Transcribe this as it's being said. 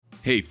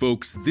Hey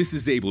folks, this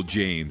is Abel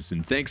James,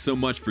 and thanks so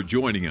much for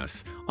joining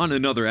us on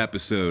another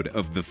episode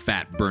of the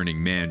Fat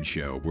Burning Man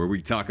Show, where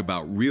we talk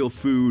about real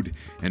food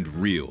and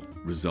real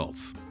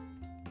results.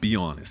 Be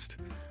honest,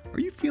 are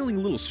you feeling a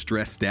little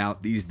stressed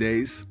out these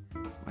days?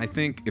 I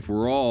think if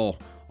we're all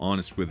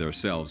honest with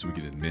ourselves, we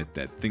can admit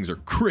that things are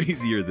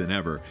crazier than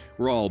ever.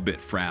 We're all a bit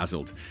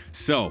frazzled.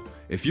 So,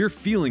 if you're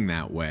feeling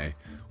that way,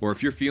 or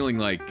if you're feeling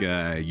like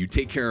you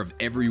take care of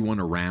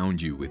everyone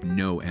around you with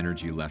no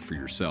energy left for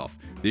yourself,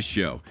 this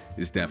show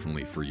is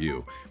definitely for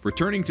you.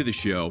 Returning to the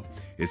show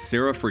is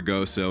Sarah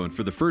Fragoso, and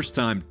for the first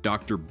time,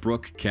 Dr.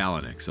 Brooke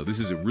Kalanick. So this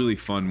is a really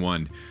fun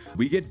one.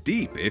 We get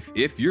deep.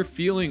 If you're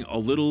feeling a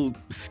little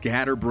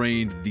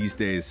scatterbrained these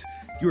days,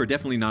 you are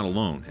definitely not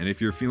alone. And if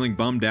you're feeling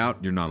bummed out,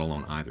 you're not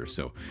alone either.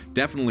 So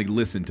definitely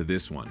listen to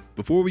this one.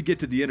 Before we get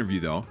to the interview,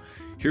 though,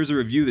 here's a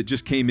review that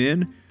just came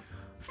in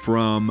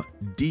from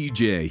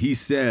DJ. He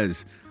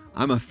says,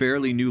 I'm a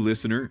fairly new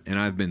listener, and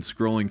I've been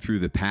scrolling through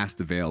the past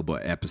available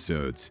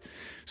episodes.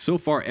 So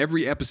far,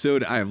 every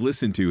episode I have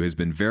listened to has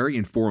been very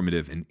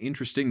informative and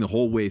interesting the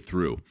whole way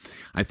through.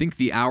 I think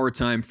the hour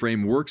time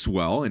frame works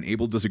well, and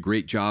Abel does a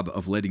great job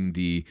of letting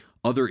the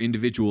other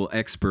individual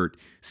expert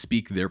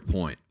speak their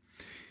point.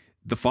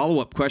 The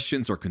follow-up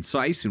questions are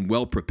concise and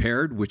well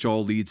prepared, which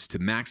all leads to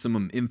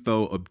maximum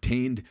info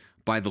obtained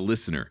by the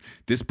listener.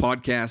 This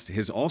podcast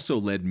has also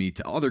led me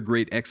to other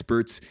great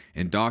experts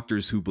and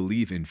doctors who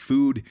believe in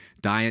food,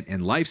 diet,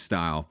 and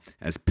lifestyle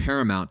as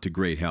paramount to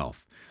great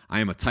health. I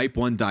am a type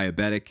 1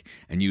 diabetic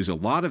and use a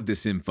lot of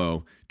this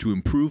info to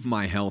improve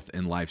my health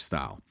and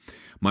lifestyle.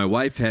 My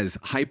wife has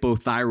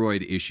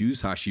hypothyroid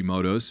issues,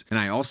 Hashimoto's, and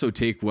I also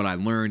take what I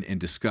learn and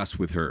discuss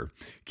with her.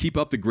 Keep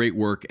up the great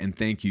work, and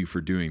thank you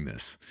for doing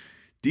this.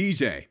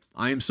 DJ,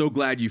 I am so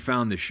glad you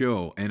found the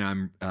show,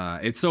 and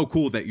it's so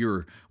cool that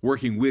you're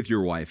working with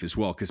your wife as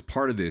well, because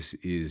part of this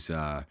is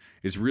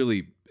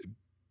really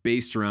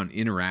based around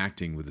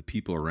interacting with the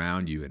people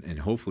around you,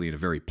 and hopefully in a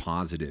very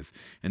positive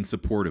and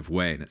supportive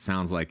way. And it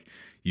sounds like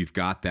you've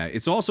got that.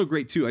 It's also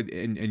great too,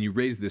 and you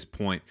raised this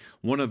point.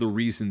 One of the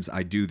reasons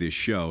I do this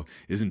show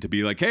isn't to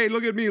be like, hey,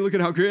 look at me, look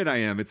at how great I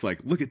am. It's like,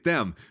 look at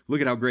them,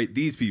 look at how great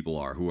these people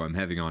are who I'm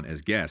having on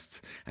as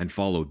guests, and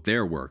follow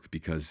their work,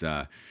 because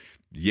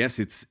yes,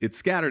 it's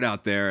scattered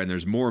out there and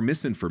there's more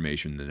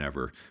misinformation than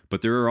ever,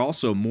 but there are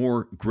also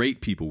more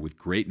great people with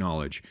great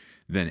knowledge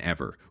than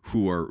ever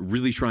who are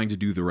really trying to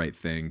do the right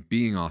thing,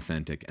 being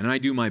authentic. And I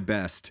do my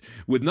best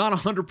with not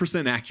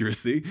 100%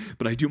 accuracy,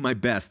 but I do my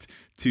best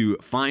to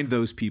find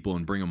those people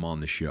and bring them on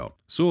the show.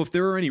 So if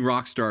there are any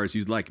rock stars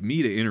you'd like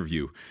me to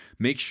interview,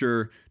 make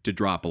sure to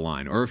drop a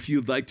line. Or if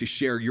you'd like to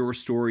share your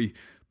story,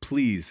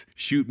 please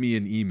shoot me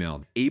an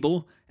email,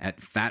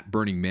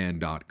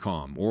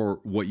 abel@fatburningman.com.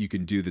 Or what you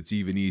can do that's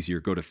even easier,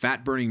 go to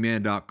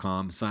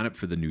fatburningman.com, sign up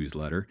for the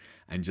newsletter,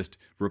 and just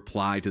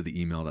reply to the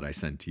email that I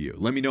sent to you.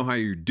 Let me know how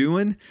you're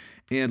doing,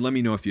 and let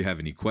me know if you have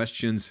any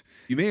questions.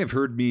 You may have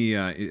heard me,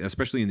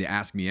 especially in the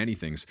Ask Me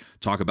Anythings,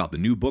 talk about the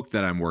new book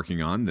that I'm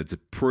working on that's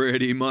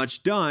pretty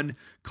much done,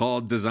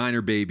 called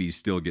Designer Babies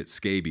Still Get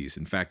Scabies.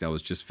 In fact, I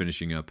was just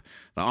finishing up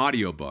the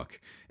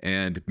audiobook.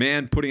 And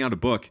man, putting out a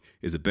book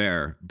is a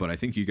bear, but I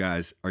think you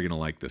guys are going to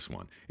like this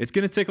one. It's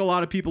going to tick a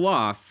lot of people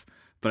off,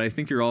 but I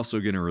think you're also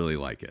going to really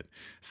like it.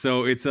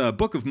 So it's a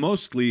book of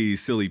mostly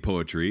silly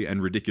poetry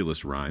and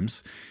ridiculous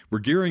rhymes. We're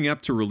gearing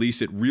up to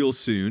release it real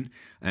soon.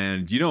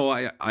 And,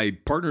 I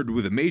partnered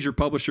with a major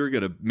publisher,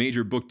 got a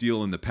major book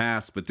deal in the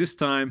past, but this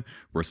time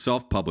we're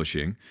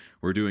self-publishing.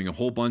 We're doing a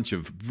whole bunch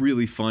of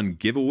really fun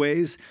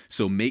giveaways.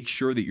 So make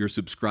sure that you're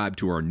subscribed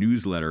to our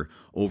newsletter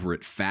over at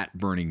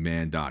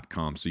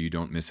fatburningman.com so you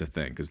don't miss a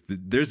thing, because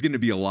there's going to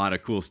be a lot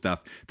of cool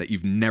stuff that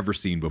you've never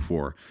seen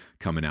before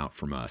coming out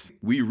from us.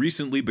 We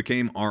recently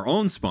became our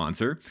own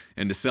sponsor,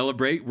 and to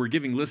celebrate, we're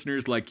giving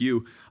listeners like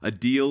you a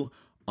deal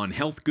on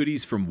health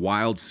goodies from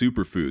Wild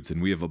Superfoods,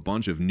 and we have a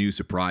bunch of new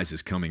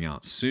surprises coming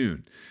out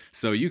soon.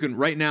 So you can,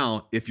 right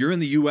now, if you're in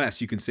the US,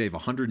 you can save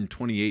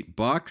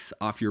 $128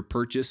 off your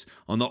purchase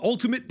on the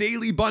Ultimate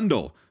Daily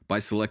Bundle by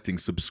selecting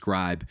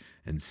subscribe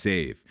and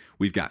save.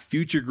 We've got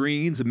Future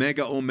Greens,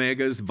 Mega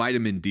Omegas,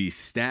 Vitamin D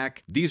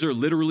Stack. These are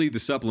literally the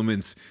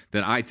supplements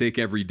that I take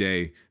every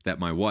day, that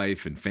my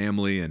wife and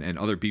family and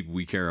other people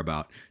we care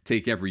about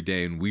take every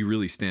day, and we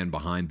really stand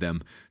behind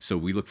them. So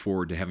we look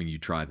forward to having you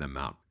try them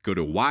out. Go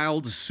to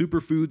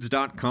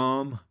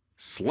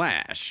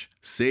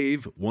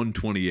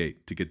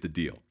wildsuperfoods.com/save128 to get the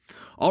deal.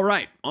 All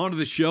right, on to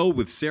the show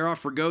with Sarah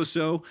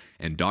Fragoso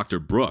and Dr.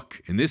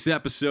 Brooke. In this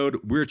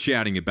episode, we're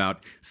chatting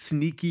about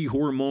sneaky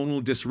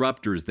hormonal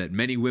disruptors that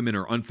many women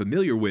are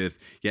unfamiliar with,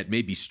 yet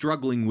may be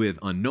struggling with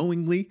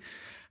unknowingly,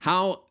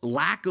 how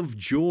lack of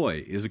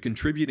joy is a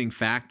contributing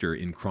factor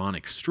in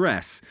chronic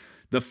stress,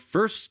 the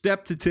first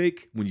step to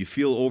take when you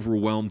feel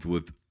overwhelmed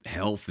with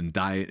health and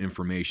diet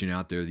information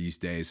out there these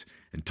days,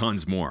 and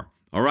tons more.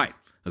 All right,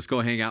 let's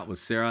go hang out with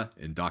Sarah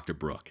and Dr.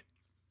 Brooke.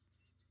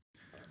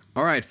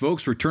 All right,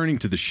 folks, returning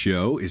to the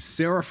show is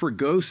Sarah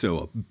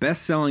Fragoso, a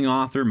best-selling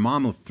author,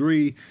 mom of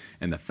 3,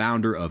 and the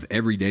founder of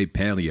Everyday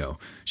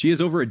Paleo. She has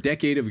over a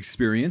decade of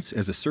experience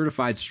as a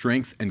certified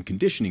strength and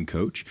conditioning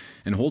coach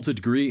and holds a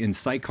degree in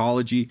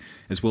psychology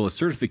as well as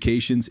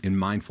certifications in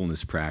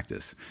mindfulness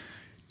practice.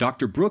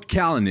 Dr. Brooke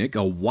Kalanick,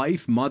 a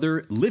wife,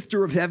 mother,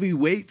 lifter of heavy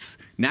weights,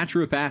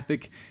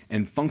 naturopathic,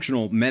 and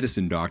functional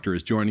medicine doctor,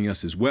 is joining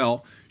us as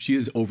well. She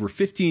has over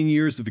 15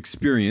 years of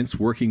experience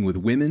working with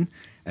women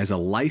as a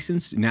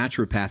licensed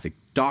naturopathic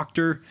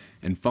doctor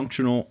and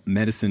functional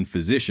medicine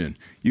physician.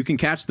 You can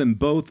catch them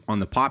both on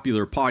the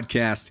popular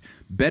podcast,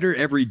 Better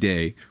Every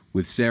Day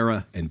with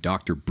Sarah and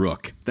Dr.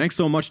 Brooke. Thanks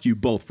so much to you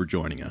both for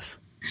joining us.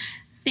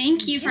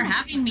 Thank you for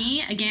having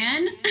me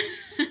again.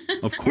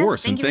 Of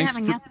course. Thank you for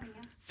having us.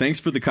 Thanks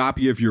for the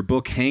copy of your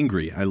book,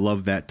 Hangry. I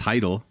love that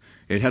title.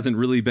 It hasn't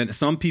really been,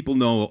 some people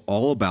know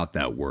all about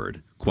that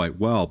word quite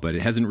well, but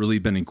it hasn't really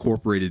been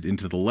incorporated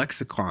into the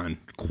lexicon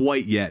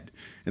quite yet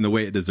in the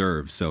way it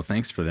deserves. So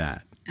thanks for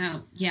that.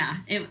 Oh, yeah.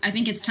 I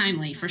think it's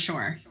timely for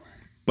sure.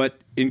 But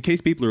in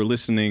case people are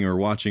listening or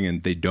watching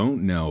and they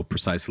don't know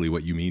precisely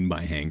what you mean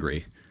by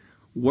hangry,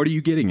 what are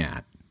you getting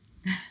at?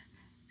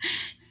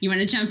 You want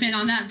to jump in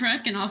on that,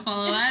 Brooke, and I'll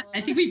follow up?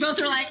 I think we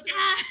both are like,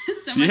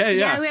 so much.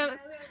 Yeah.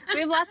 We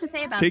have lots to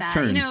say about Take that.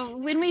 turns. You know,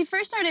 when we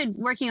first started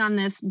working on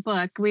this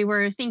book, we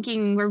were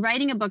thinking we're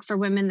writing a book for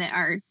women that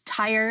are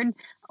tired,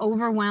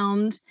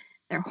 overwhelmed,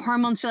 their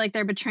hormones feel like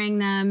they're betraying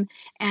them.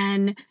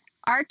 And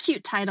our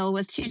cute title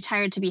was Too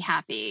Tired to Be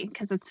Happy,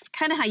 because it's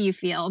kind of how you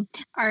feel.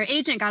 Our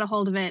agent got a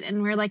hold of it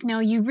and we're like, no,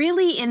 you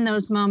really, in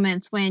those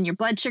moments when your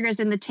blood sugar's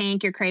in the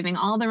tank, you're craving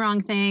all the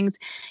wrong things,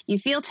 you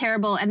feel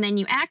terrible, and then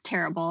you act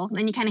terrible,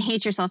 and you kind of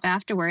hate yourself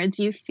afterwards,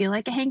 you feel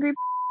like a hangry.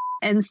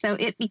 And so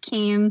it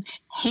became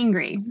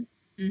Hangry.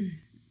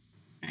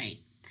 Right.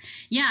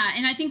 Yeah.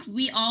 And I think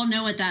we all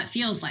know what that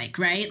feels like,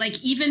 right?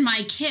 Like even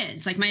my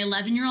kids, like my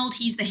 11-year-old,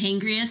 he's the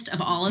hangriest of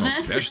all of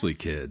us. Especially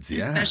kids.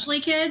 Yeah. Especially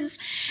kids.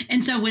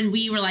 And so when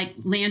we were like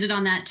landed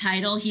on that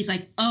title, he's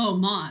like, oh,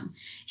 Mom.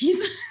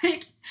 He's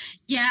like,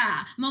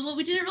 yeah. Mom, well,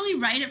 we didn't really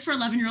write it for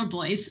 11-year-old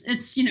boys.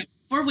 It's,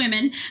 for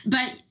women,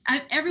 but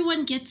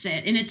everyone gets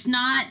it. And it's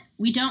not,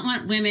 we don't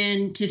want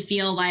women to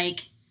feel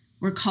like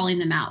we're calling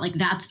them out. Like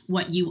that's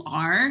what you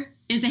are,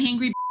 is a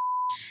hangry.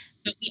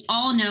 But we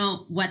all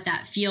know what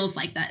that feels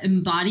like, that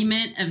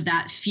embodiment of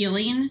that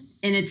feeling.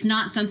 And it's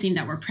not something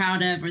that we're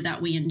proud of or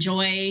that we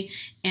enjoy.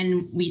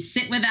 And we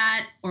sit with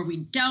that or we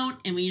don't.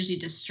 And we usually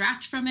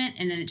distract from it.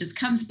 And then it just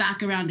comes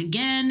back around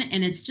again.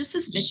 And it's just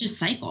this vicious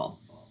cycle.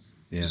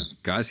 Yeah.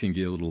 Guys can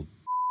get a little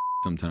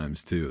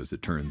sometimes too, as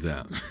it turns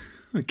out.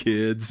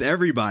 Kids,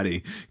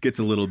 everybody gets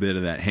a little bit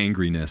of that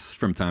hangriness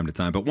from time to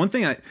time. But one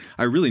thing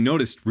I really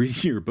noticed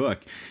reading your book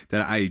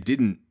that I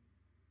didn't,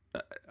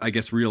 I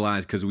guess,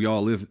 realize, because we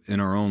all live in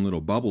our own little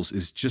bubbles,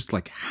 is just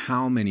like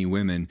how many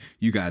women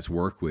you guys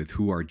work with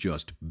who are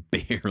just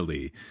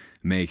barely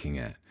making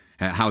it.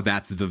 How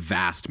that's the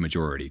vast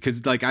majority.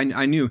 Because like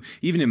I knew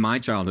even in my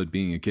childhood,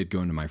 being a kid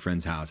going to my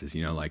friends' houses,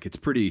 like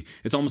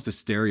it's almost a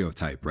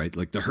stereotype, right?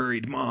 Like the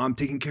hurried mom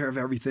taking care of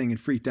everything and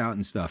freaked out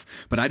and stuff.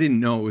 But I didn't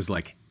know it was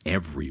like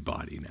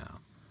everybody now.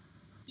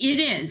 It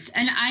is.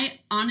 And I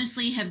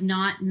honestly have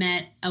not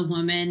met a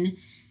woman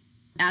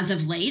as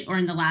of late or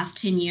in the last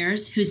 10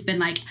 years who's been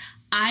like,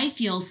 I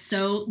feel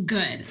so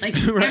good. Like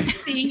right.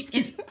 Everything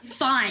is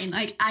fine.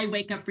 Like I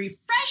wake up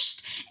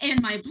refreshed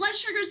and my blood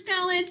sugar's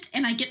balanced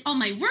and I get all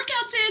my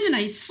workouts in and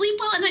I sleep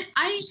well. And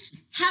I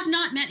have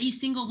not met a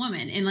single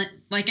woman in,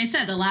 like I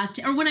said, the last,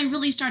 or when I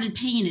really started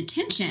paying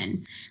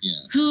attention,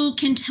 who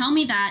can tell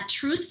me that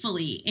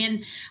truthfully.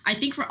 And I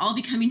think we're all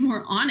becoming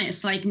more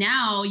honest. Like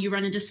now you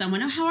run into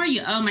someone, oh, how are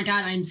you? Oh my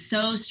God, I'm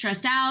so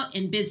stressed out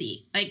and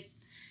busy. Like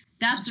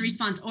that's the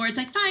response. Or it's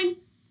like, fine.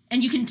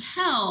 And you can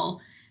tell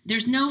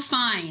there's no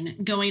fine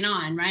going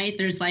on, right?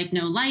 There's like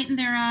no light in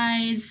their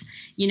eyes.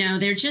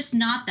 They're just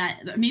not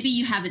that. Maybe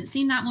you haven't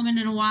seen that woman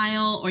in a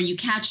while, or you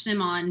catch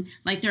them on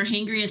like their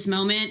hangriest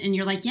moment and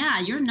you're like, yeah,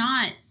 you're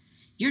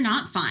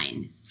not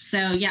fine. So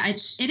yeah,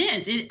 it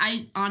is.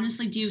 I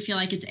honestly do feel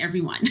like it's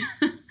everyone.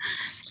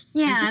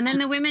 Yeah. And then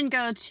the women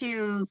go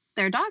to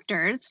their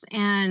doctors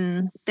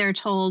and they're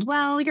told,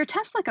 well, your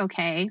tests look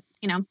okay.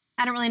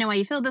 I don't really know why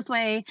you feel this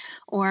way.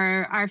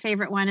 Or our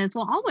favorite one is,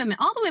 well, all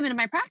the women in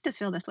my practice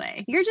feel this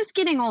way. You're just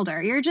getting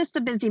older. You're just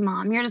a busy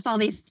mom. You're just all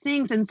these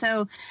things. And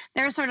so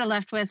they're sort of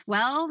left with,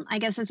 well, I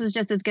guess this is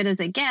just as good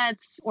as it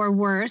gets, or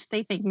worse.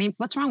 They think, maybe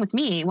what's wrong with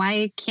me?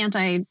 Why can't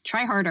I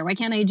try harder? Why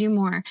can't I do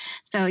more?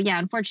 So yeah,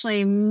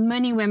 unfortunately,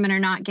 many women are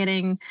not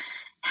getting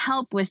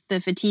help with the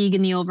fatigue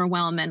and the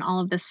overwhelm and all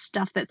of this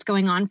stuff that's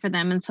going on for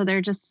them. And so they're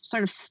just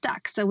sort of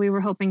stuck. So we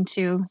were hoping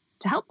to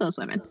help those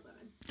women.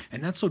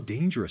 And that's so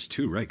dangerous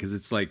too, right? Because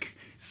it's like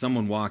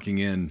someone walking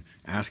in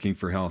asking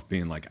for help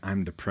being like,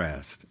 I'm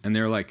depressed. And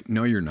they're like,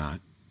 no, you're not.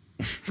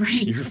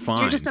 Right. You're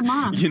fine. You're just a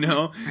mom.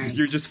 Right.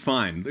 You're just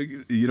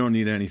fine. You don't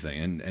need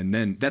anything. And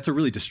then that's a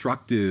really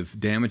destructive,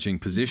 damaging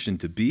position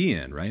to be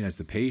in, right? As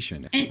the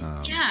patient. And,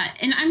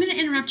 and I'm going to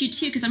interrupt you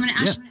too, because I'm going to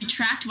actually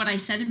retract what I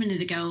said a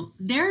minute ago.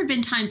 There have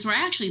been times where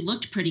I actually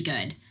looked pretty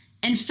good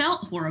and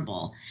felt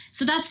horrible.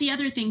 So that's the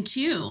other thing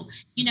too.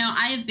 You know,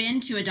 I have been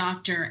to a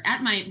doctor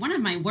at one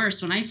of my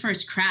worst when I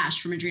first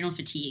crashed from adrenal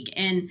fatigue,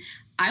 and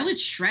I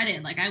was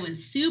shredded. Like I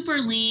was super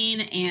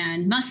lean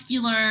and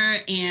muscular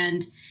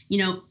and, you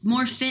know,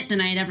 more fit than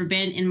I had ever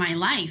been in my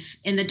life.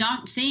 And the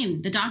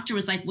doctor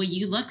was like, well,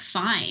 you look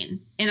fine.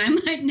 And I'm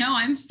like, no,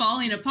 I'm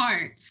falling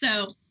apart.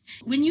 So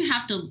when you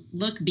have to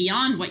look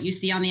beyond what you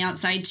see on the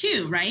outside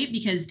too, right?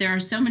 Because there are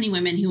so many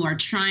women who are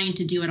trying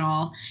to do it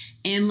all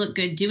and look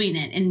good doing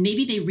it. And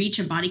maybe they reach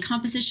a body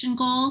composition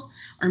goal,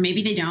 or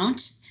maybe they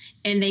don't,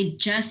 and they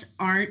just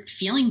aren't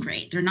feeling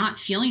great. They're not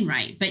feeling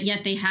right, but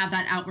yet they have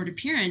that outward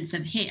appearance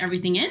of, hey,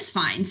 everything is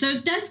fine. So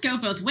it does go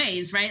both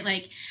ways, right?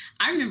 Like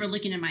I remember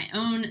looking in my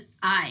own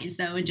eyes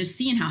though, and just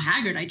seeing how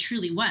haggard I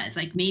truly was.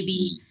 Like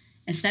maybe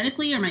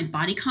aesthetically or my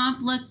body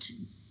comp looked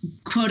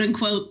quote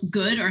unquote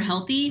good or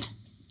healthy,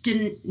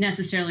 didn't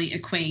necessarily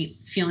equate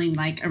feeling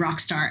like a rock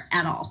star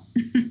at all.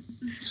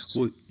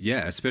 Well,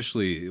 yeah,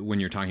 especially when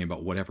you're talking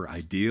about whatever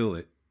ideal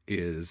it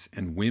is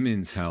and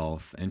women's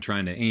health and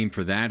trying to aim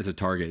for that as a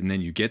target. And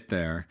then you get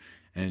there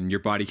and your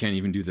body can't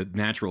even do the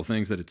natural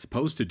things that it's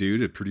supposed to do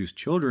to produce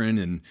children,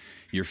 and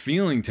you're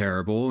feeling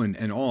terrible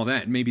and all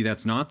that. Maybe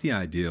that's not the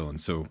ideal. And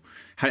so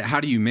how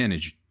do you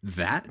manage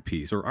that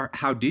piece, or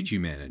how did you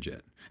manage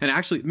it? And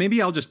actually,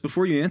 maybe I'll just,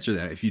 before you answer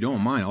that, if you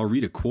don't mind, I'll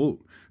read a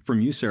quote from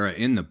you, Sarah,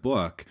 in the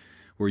book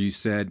where you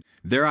said,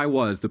 "There I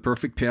was, the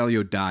perfect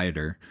paleo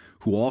dieter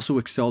who also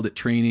excelled at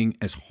training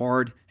as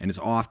hard and as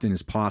often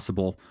as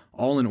possible,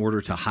 all in order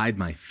to hide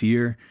my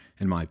fear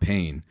and my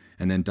pain.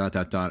 And then ...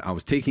 I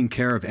was taking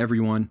care of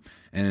everyone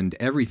and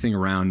everything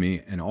around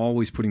me and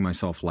always putting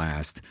myself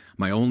last.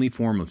 My only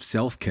form of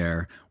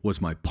self-care was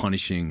my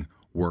punishing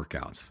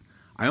workouts."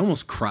 I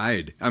almost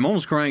cried. I'm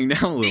almost crying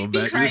now a little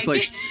bit. Just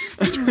like,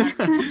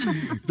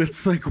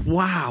 that's like,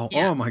 wow.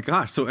 Yeah. Oh my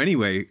gosh. So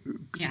anyway,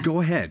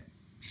 Go ahead.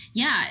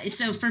 Yeah.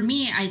 So for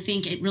me, I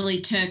think it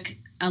really took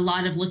a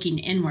lot of looking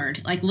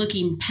inward, like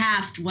looking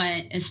past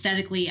what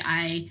aesthetically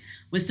I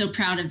was so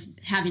proud of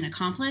having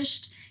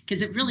accomplished,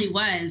 because it really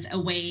was a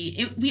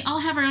way. We all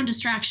have our own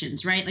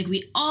distractions, right? Like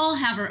we all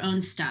have our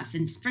own stuff.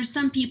 And for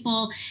some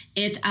people,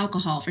 it's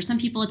alcohol. For some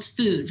people, it's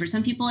food. For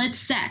some people, it's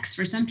sex.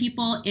 For some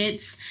people,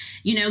 it's,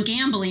 you know,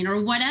 gambling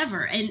or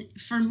whatever. And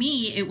for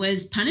me, it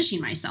was punishing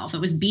myself.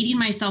 It was beating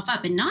myself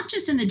up, and not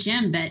just in the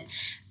gym, but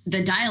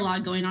the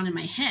dialogue going on in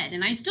my head.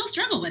 And I still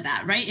struggle with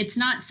that, right? It's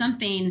not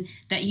something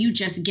that you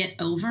just get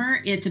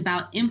over. It's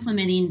about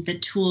implementing the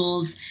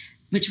tools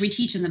which we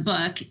teach in the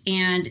book,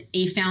 and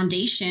a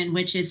foundation,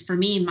 which is for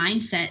me,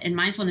 mindset and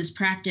mindfulness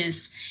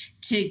practice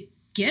to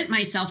get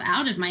myself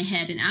out of my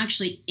head and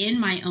actually in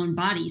my own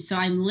body. So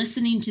I'm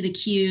listening to the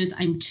cues,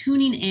 I'm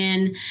tuning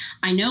in.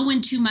 I know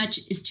when too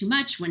much is too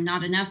much, when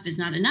not enough is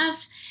not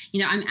enough.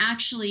 You know, I'm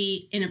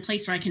actually in a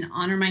place where I can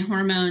honor my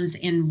hormones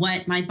and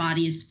what my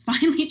body is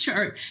finally,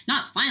 or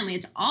not finally,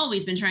 it's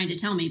always been trying to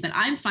tell me, but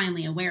I'm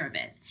finally aware of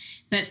it.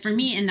 But for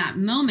me in that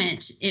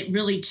moment, it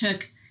really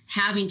took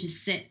having to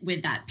sit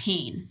with that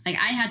pain. Like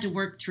I had to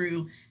work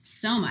through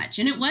so much,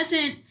 and it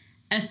wasn't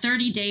a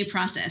 30-day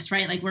process,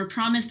 right? Like we're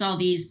promised all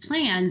these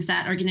plans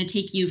that are going to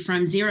take you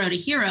from 0 to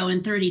hero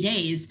in 30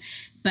 days,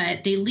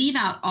 but they leave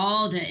out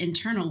all the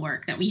internal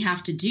work that we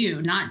have to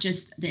do, not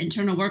just the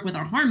internal work with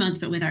our hormones,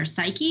 but with our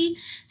psyche.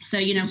 So,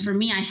 you know, for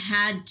me, I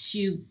had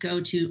to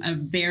go to a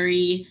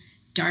very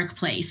dark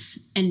place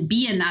and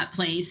be in that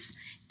place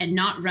and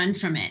not run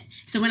from it.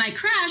 So when I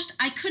crashed,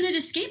 I couldn't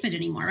escape it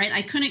anymore, right?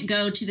 I couldn't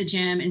go to the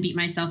gym and beat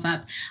myself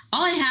up.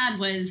 All I had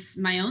was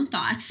my own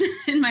thoughts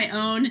and my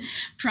own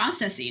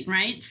processing,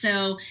 right?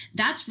 So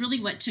that's really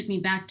what took me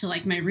back to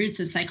like my roots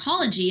of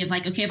psychology of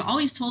like, okay, I've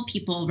always told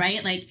people,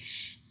 right? Like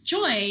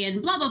joy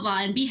and blah, blah, blah,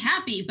 and be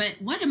happy. But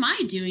what am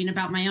I doing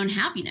about my own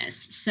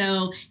happiness?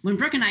 So when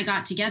Brooke and I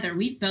got together,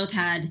 we've both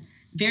had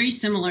very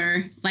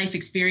similar life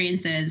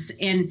experiences.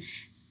 And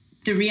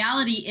the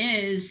reality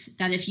is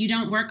that if you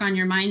don't work on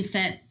your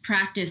mindset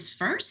practice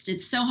first,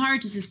 it's so hard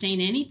to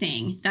sustain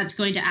anything that's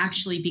going to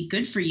actually be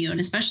good for you, and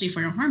especially for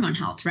your hormone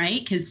health,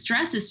 right? Because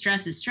stress is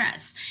stress is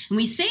stress. And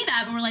we say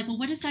that, but we're like, well,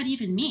 what does that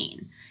even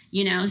mean?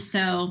 You know,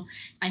 so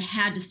I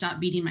had to stop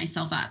beating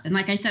myself up. And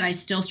like I said, I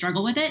still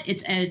struggle with it.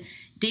 It's a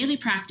daily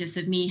practice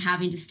of me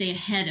having to stay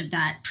ahead of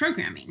that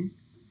programming.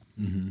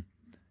 Mm-hmm.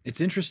 It's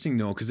interesting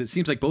though, because it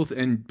seems like both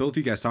of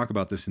you guys talk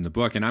about this in the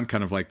book, and I'm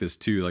kind of like this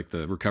too, like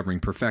the recovering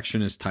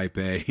perfectionist type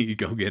A,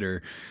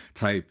 go-getter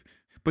type.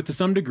 But to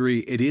some degree,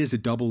 it is a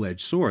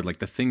double-edged sword. Like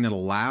the thing that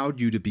allowed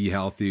you to be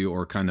healthy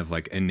or kind of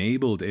like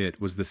enabled it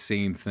was the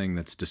same thing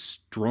that's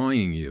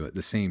destroying you at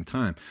the same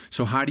time.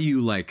 So how do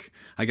you like,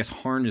 I guess,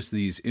 harness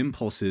these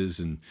impulses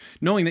and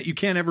knowing that you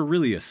can't ever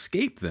really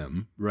escape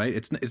them, right?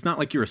 It's not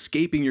like you're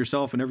escaping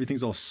yourself and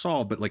everything's all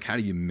solved, but like how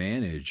do you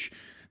manage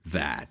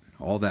that,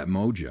 all that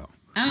mojo?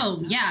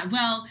 Oh, yeah.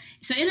 Well,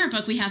 so in our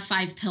book, we have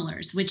 5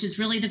 pillars, which is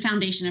really the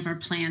foundation of our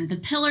plan. The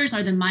pillars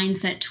are the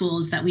mindset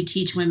tools that we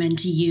teach women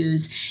to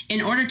use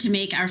in order to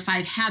make our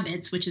 5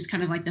 habits, which is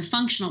kind of like the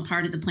functional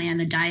part of the plan,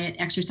 the diet,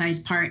 exercise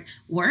part,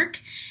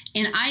 work.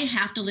 And I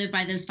have to live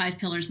by those 5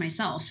 pillars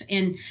myself.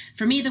 And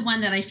for me, the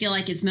one that I feel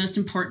like is most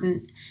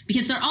important,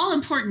 because they're all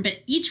important, but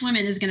each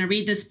woman is going to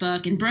read this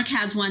book, and Brooke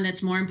has one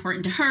that's more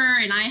important to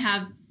her, and I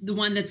have the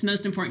one that's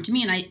most important to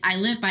me, and I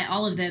live by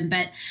all of them,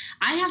 but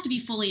I have to be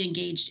fully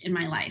engaged in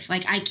my life.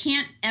 Like, I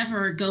can't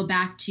ever go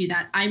back to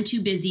that I'm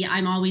too busy,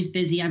 I'm always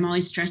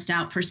stressed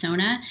out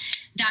persona.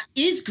 That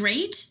is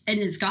great, and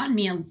it's gotten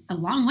me a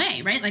long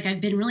way, right? Like,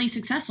 I've been really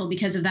successful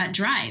because of that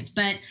drive,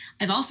 but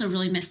I've also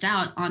really missed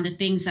out on the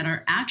things that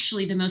are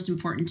actually the most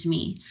important to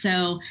me.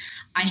 So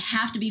I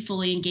have to be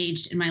fully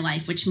engaged in my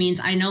life, which means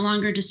I no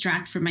longer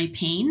distract from my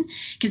pain,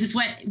 because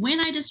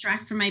when I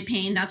distract from my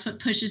pain, that's what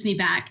pushes me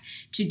back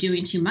to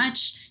doing too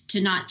much,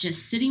 to not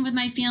just sitting with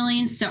my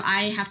feelings. So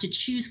I have to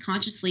choose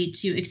consciously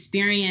to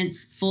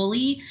experience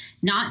fully,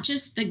 not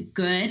just the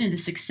good and the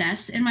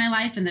success in my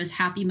life and those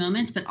happy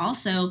moments, but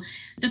also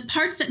the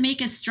parts that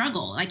make us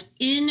struggle. Like,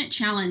 in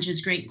challenge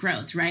is great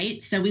growth,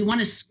 right? So we want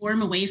to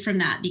squirm away from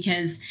that,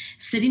 because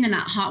sitting in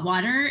that hot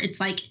water, it's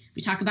like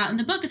we talk about in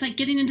the book, it's like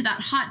getting into that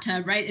hot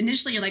tub, right?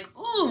 Initially you're like,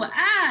 oh,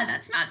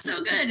 that's not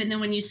so good. And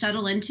then when you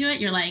settle into it,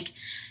 you're like,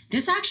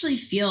 this actually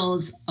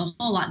feels a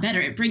whole lot better.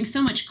 It brings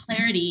so much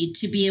clarity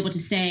to be able to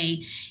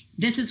say,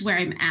 this is where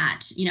I'm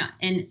at,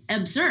 and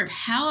observe,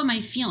 how am I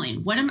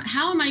feeling?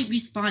 How am I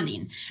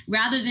responding,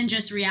 rather than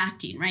just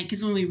reacting, right?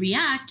 Because when we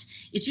react,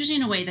 it's usually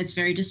in a way that's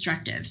very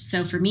destructive.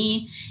 So for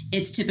me,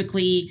 it's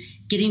typically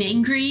getting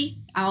angry.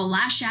 I'll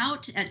lash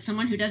out at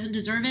someone who doesn't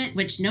deserve it,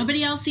 which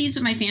nobody else sees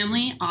but my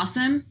family.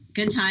 Awesome.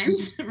 Good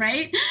times,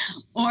 right?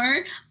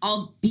 Or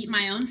I'll beat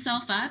my own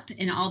self up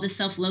and all the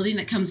self-loathing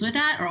that comes with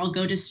that, or I'll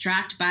go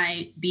distract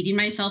by beating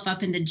myself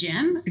up in the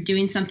gym or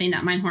doing something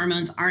that my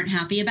hormones aren't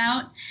happy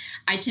about.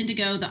 I tend to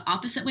go the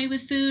opposite way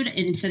with food. And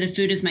instead of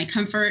food as my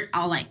comfort,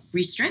 I'll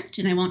restrict,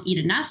 and I won't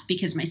eat enough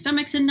because my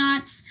stomach's in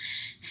knots.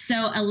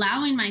 So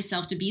allowing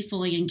myself to be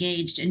fully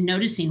engaged and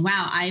noticing,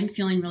 wow, I'm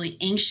feeling really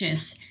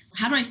anxious.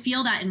 How do I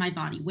feel that in my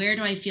body? Where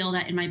do I feel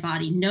that in my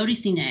body?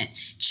 Noticing it,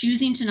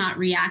 choosing to not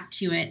react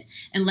to it,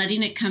 and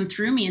letting it come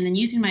through me, and then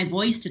using my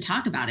voice to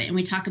talk about it. And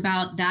we talk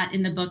about that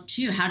in the book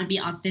too, how to be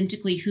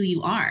authentically who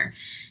you are.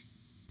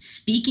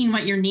 Speaking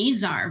what your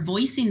needs are,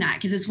 voicing that,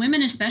 because as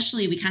women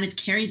especially, we kind of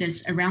carry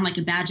this around like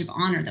a badge of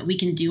honor that we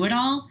can do it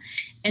all.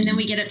 And then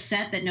we get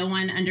upset that no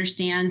one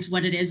understands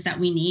what it is that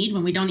we need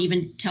when we don't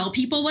even tell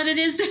people what it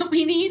is that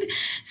we need.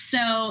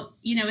 So,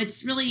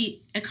 it's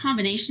really a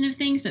combination of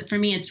things. But for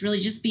me, it's really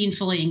just being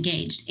fully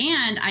engaged.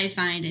 And I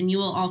find, and you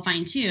will all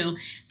find too,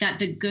 that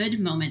the good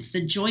moments,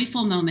 the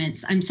joyful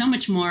moments, I'm so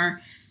much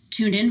more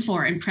tuned in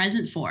for and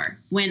present for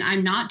when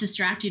I'm not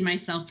distracting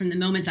myself from the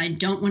moments I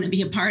don't want to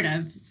be a part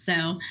of.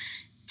 So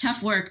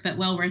tough work, but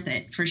well worth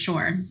it for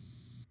sure.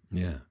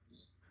 Yeah.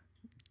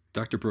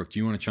 Dr. Brooke, do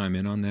you want to chime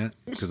in on that?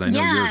 Because I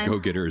know you're a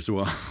go-getter as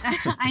well.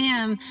 I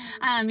am.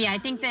 I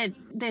think that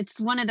it's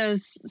one of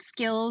those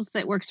skills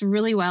that works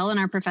really well in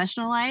our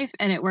professional life,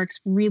 and it works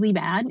really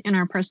bad in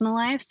our personal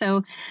life.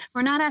 So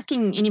we're not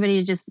asking anybody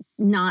to just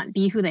not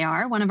be who they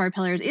are. One of our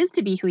pillars is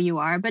to be who you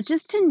are, but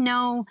just to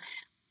know,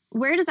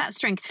 where does that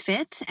strength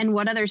fit, and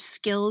what other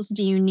skills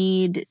do you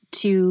need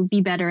to be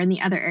better in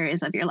the other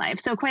areas of your life?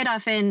 So quite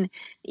often,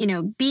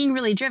 being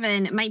really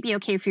driven might be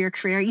okay for your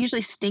career. It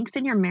usually stinks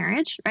in your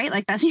marriage, right?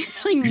 Like, that's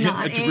usually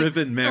not a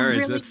driven marriage.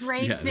 A really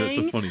great thing. That's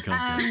a funny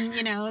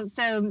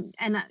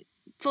concept.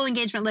 Full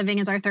engagement living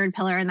is our third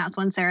pillar, and that's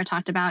one Sarah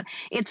talked about.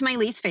 It's my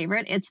least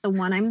favorite. It's the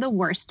one I'm the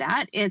worst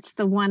at. It's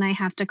the one I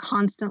have to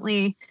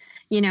constantly,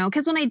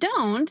 because when I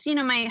don't,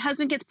 my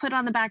husband gets put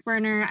on the back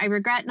burner. I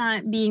regret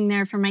not being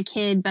there for my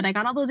kid, but I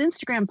got all those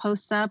Instagram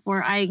posts up,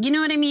 or you know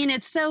what I mean?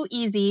 It's so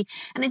easy.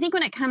 And I think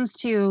when it comes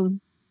to,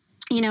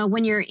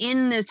 when you're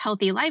in this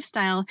healthy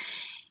lifestyle,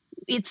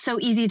 it's so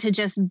easy to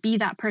just be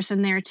that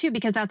person there too,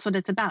 because that's what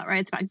it's about,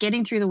 right? It's about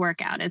getting through the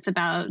workout. It's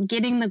about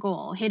getting the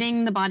goal,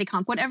 hitting the body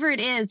comp, whatever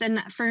it is.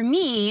 And for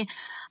me,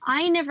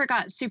 I never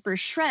got super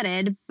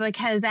shredded,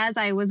 because as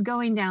I was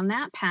going down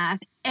that path,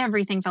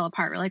 everything fell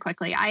apart really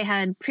quickly. I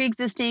had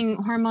pre-existing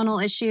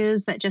hormonal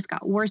issues that just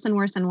got worse and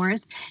worse and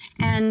worse.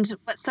 And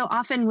what so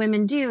often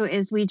women do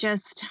is we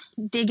just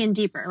dig in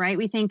deeper, right?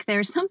 We think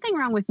there's something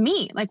wrong with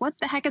me. Like, what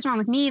the heck is wrong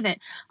with me that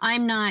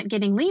I'm not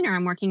getting leaner?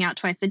 I'm working out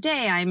twice a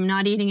day. I'm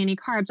not eating any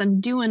carbs.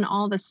 I'm doing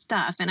all the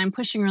stuff, and I'm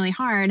pushing really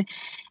hard.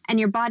 And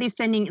your body's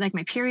sending, like,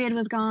 my period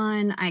was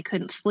gone. I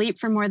couldn't sleep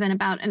for more than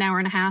about an hour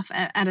and a half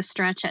at a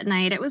stretch at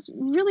night. It was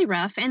really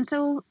rough. And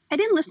so I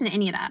didn't listen to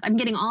any of that. I'm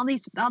getting all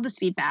this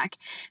feedback.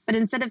 But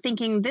instead of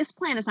thinking, this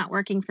plan is not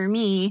working for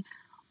me,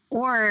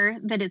 or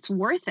that it's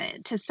worth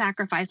it to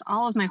sacrifice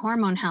all of my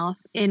hormone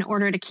health in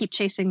order to keep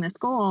chasing this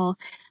goal.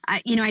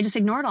 I just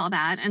ignored all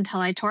that until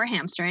I tore a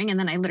hamstring, and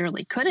then I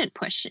literally couldn't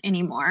push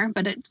anymore.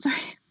 But it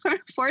sort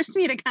of forced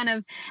me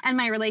to and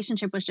my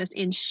relationship was just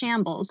in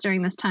shambles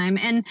during this time.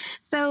 And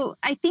so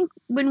I think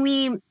when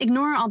we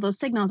ignore all those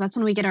signals, that's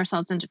when we get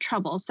ourselves into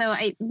trouble. So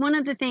one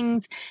of the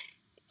things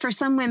for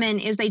some women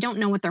is they don't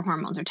know what their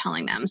hormones are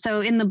telling them.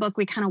 So in the book,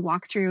 we kind of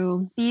walk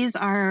through, these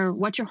are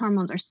what your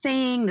hormones are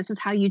saying. This is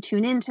how you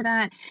tune into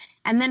that.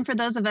 And then for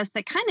those of us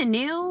that kind of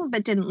knew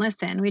but didn't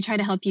listen, we try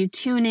to help you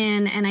tune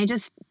in. And I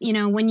just,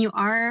 when you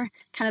are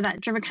kind of that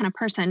driven kind of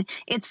person,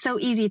 it's so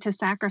easy to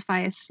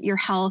sacrifice your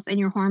health and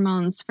your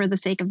hormones for the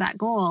sake of that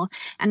goal.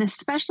 And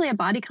especially a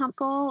body comp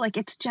goal, like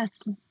it's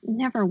just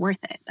never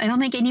worth it. I don't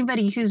think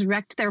anybody who's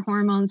wrecked their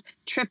hormones,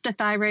 tripped a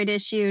thyroid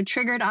issue,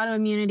 triggered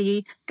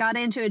autoimmunity, got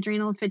into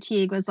adrenal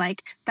fatigue was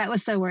like, that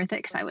was so worth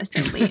it because I was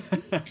so lean.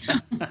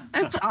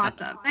 That's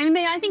awesome. I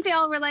mean, I think they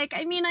all were like,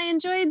 I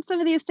enjoyed some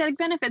of the aesthetic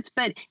benefits,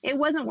 but it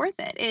wasn't worth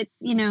it.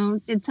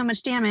 It, did so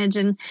much damage.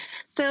 And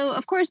so,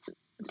 of course,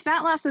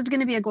 fat loss is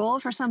going to be a goal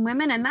for some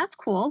women, and that's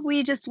cool.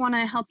 We just want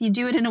to help you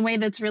do it in a way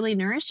that's really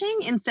nourishing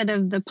instead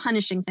of the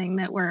punishing thing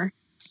that we're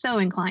so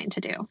inclined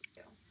to do.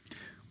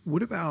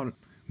 What about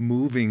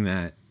moving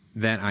that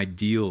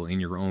ideal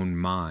in your own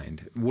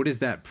mind? What is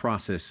that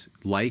process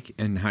like,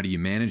 and how do you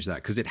manage that?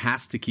 Because it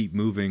has to keep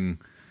moving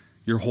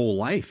your whole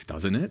life,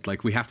 doesn't it?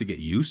 Like we have to get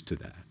used to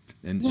that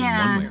in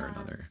one way or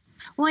another.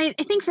 Well,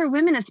 I think for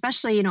women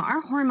especially,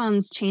 our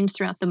hormones change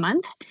throughout the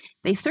month.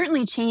 They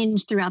certainly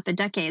change throughout the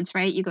decades,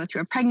 right? You go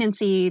through a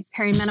pregnancy,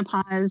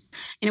 perimenopause,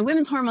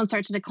 women's hormones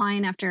start to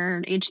decline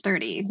after age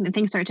 30, and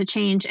things start to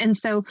change. And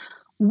so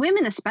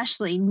women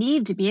especially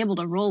need to be able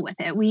to roll with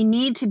it. We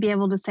need to be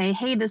able to say,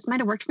 hey, this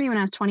might have worked for me when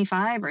I was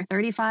 25 or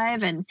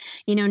 35. And,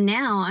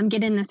 now I'm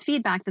getting this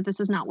feedback that this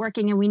is not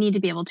working, and we need to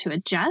be able to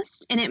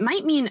adjust. And it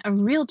might mean a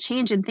real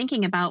change in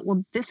thinking about,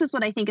 well, this is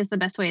what I think is the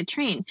best way to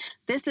train.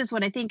 This is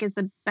what I think is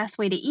the best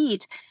way to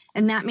eat.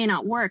 And that may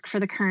not work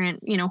for the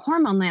current,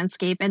 hormone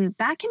landscape. And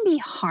that can be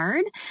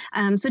hard.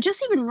 So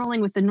just even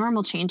rolling with the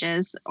normal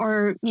changes,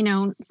 or,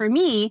 for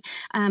me,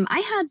 I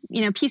had,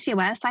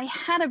 PCOS. I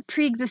had a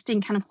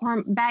pre-existing kind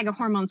of bag of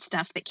hormone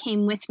stuff that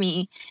came with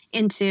me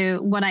into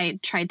what I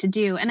tried to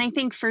do. And I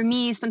think for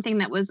me, something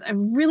that was a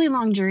really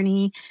long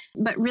journey,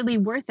 but really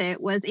worth it,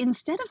 was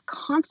instead of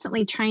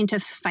constantly trying to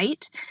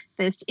fight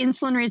this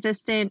insulin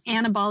resistant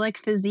anabolic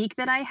physique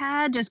that I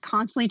had, just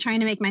constantly trying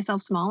to make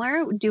myself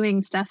smaller,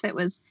 doing stuff that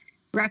was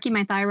wrecking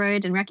my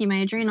thyroid and wrecking my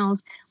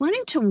adrenals,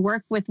 learning to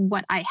work with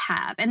what I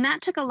have. And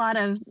that took a lot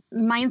of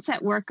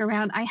mindset work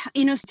around,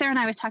 Sarah and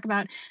I always talk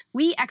about,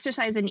 we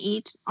exercise and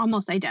eat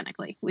almost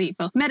identically. We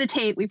both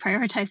meditate, we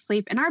prioritize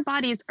sleep, and our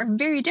bodies are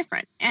very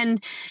different.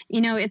 And,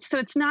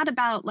 it's not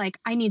about like,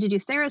 I need to do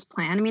Sarah's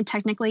plan.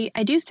 Technically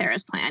I do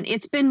Sarah's plan.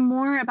 It's been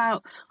more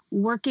about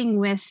working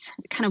with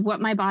kind of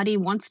what my body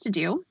wants to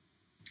do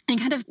and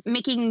kind of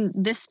making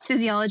this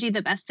physiology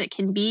the best it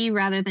can be,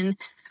 rather than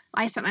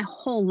I spent my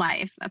whole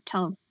life up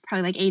till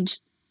probably like age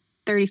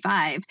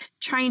 35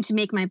 trying to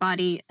make my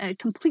body a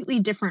completely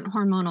different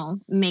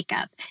hormonal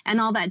makeup. And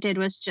all that did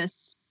was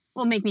just,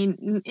 make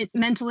me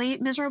mentally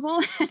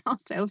miserable and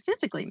also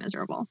physically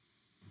miserable.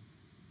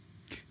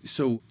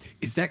 So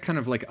is that kind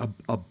of like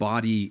a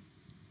body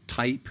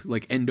type,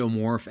 like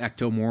endomorph,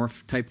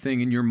 ectomorph type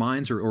thing in your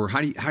minds? Or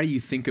how do you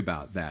think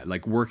about that,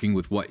 like working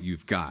with what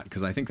you've got?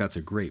 Because I think that's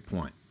a great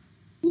point.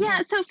 Yeah.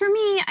 So for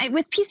me,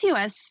 with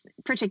PCOS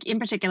in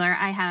particular,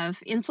 I have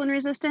insulin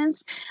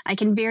resistance. I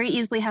can very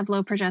easily have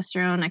low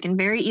progesterone. I can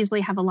very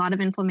easily have a lot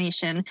of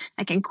inflammation.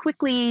 I can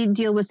quickly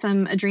deal with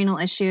some adrenal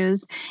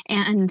issues.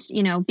 And,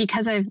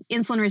 because I'm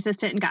insulin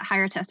resistant and got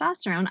higher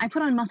testosterone, I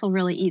put on muscle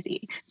really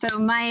easy. So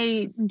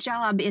my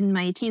job in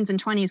my teens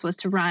and 20s was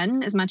to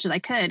run as much as I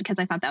could, because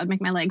I thought that would make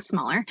my legs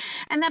smaller.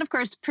 And that, of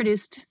course,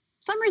 produced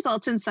some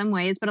results in some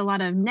ways, but a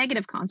lot of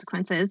negative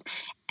consequences.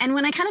 And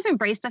when I kind of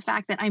embraced the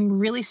fact that I'm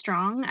really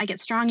strong, I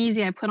get strong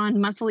easy, I put on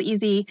muscle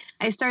easy,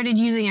 I started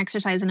using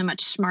exercise in a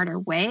much smarter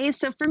way.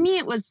 So for me,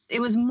 it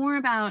was more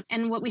about,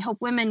 and what we hope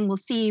women will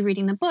see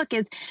reading the book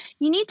is,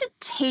 you need to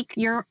take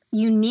your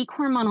unique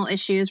hormonal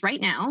issues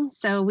right now.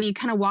 So we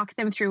kind of walk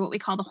them through what we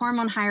call the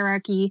hormone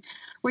hierarchy,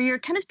 where you're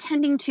kind of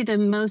tending to the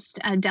most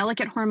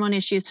delicate hormone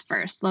issues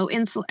first: low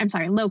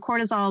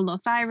cortisol, low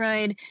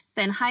thyroid,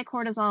 then high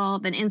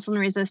cortisol, then insulin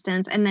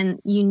resistance, and then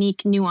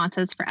unique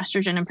nuances for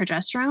estrogen and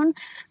progesterone.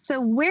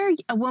 So where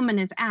a woman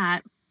is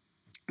at,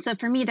 so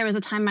for me, there was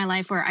a time in my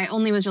life where I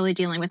only was really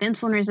dealing with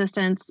insulin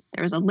resistance.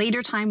 There was a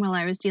later time where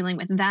I was dealing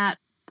with that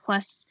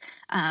plus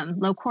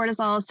low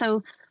cortisol.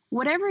 So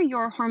whatever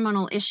your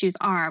hormonal issues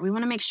are, we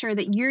want to make sure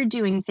that you're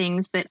doing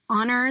things that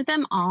honor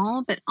them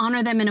all, but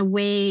honor them in a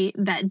way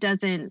that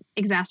doesn't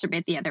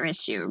exacerbate the other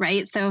issue,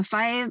 right? So if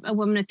I'm a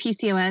woman with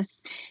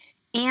PCOS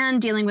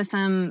and dealing with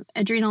some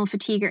adrenal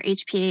fatigue or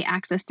HPA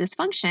axis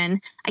dysfunction,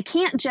 I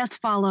can't just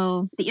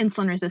follow the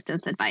insulin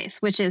resistance advice,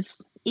 which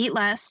is eat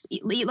less,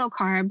 eat low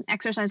carb,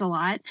 exercise a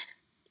lot.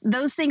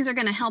 Those things are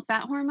going to help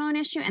that hormone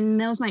issue, and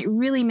those might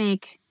really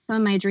make some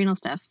of my adrenal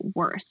stuff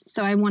worse.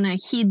 So I want to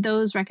heed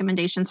those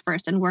recommendations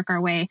first and work our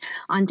way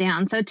on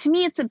down. So to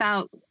me, it's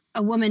about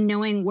a woman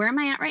knowing, where am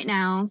I at right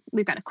now?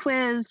 We've got a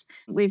quiz.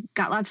 We've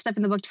got lots of stuff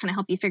in the book to kind of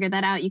help you figure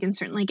that out. You can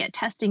certainly get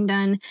testing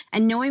done,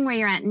 and knowing where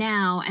you're at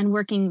now and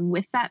working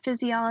with that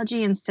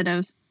physiology instead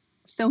of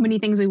so many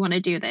things we want to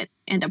do that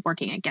end up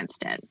working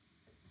against it.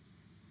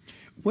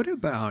 What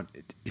about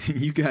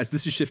you guys?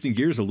 This is shifting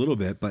gears a little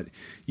bit, but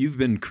you've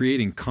been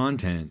creating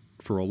content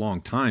for a long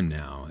time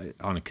now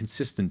on a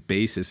consistent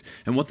basis.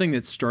 And one thing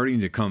that's starting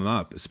to come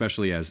up,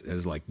 especially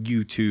as like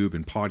YouTube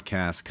and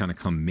podcasts kind of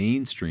come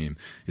mainstream,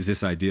 is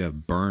this idea of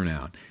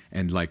burnout.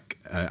 And like,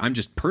 I'm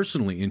just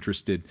personally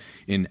interested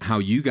in how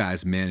you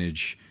guys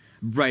manage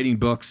writing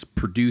books,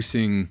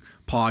 producing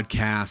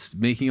podcasts,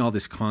 making all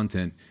this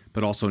content,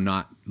 but also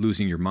not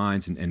losing your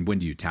minds. And when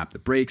do you tap the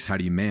brakes? How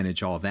do you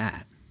manage all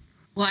that?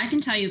 Well, I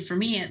can tell you, for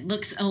me, it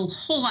looks a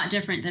whole lot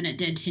different than it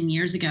did 10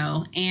 years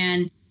ago.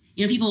 And,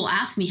 you know, people will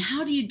ask me,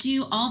 how do you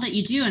do all that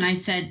you do? And I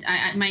said,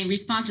 my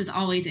response is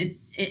always,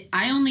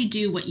 I only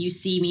do what you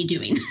see me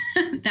doing.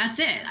 That's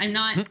it. I'm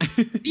not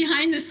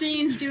behind the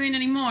scenes doing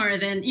any more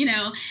than, you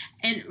know,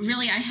 and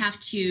really I have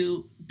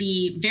to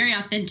be very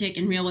authentic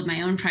and real with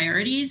my own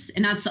priorities.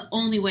 And that's the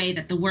only way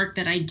that the work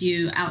that I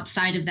do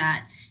outside of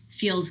that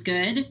feels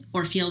good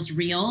or feels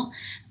real.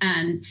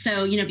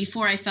 So, you know,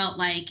 before I felt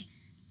like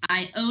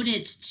I owed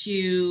it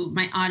to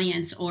my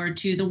audience or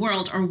to the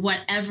world or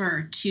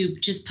whatever to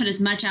just put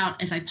as much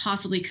out as I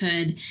possibly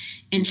could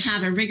and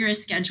have a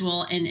rigorous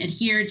schedule and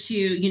adhere to,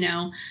 you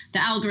know, the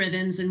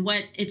algorithms and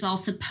what it's all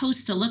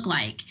supposed to look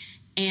like.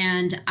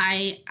 And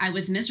I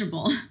was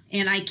miserable,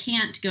 and I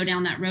can't go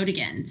down that road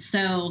again.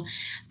 So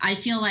I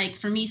feel like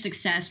for me,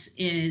 success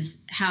is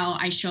how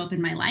I show up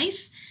in my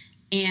life.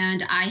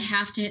 And I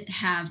have to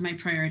have my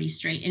priorities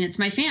straight, and it's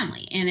my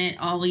family, and it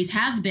always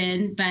has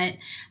been, but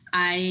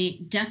I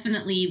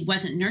definitely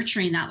wasn't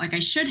nurturing that like I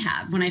should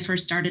have when I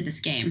first started this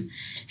game.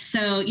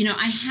 So, you know,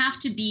 I have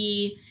to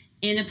be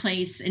in a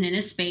place and in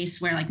a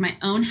space where like my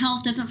own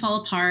health doesn't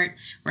fall apart,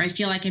 where I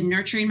feel like I'm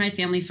nurturing my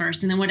family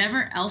first, and then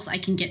whatever else I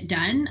can get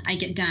done, I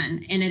get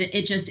done. And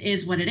it just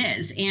is what it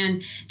is.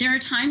 And there are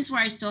times where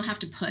I still have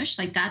to push,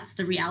 like that's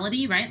the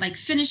reality, right? Like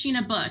finishing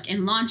a book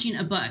and launching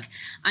a book.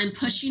 I'm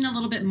pushing a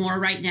little bit more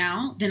right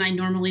now than I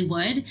normally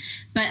would,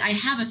 but I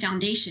have a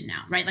foundation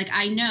now, right? Like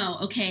I know,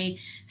 okay,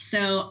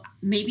 so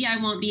maybe I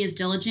won't be as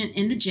diligent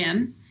in the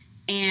gym,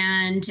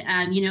 and,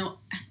 you know,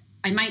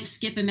 I might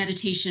skip a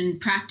meditation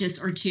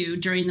practice or two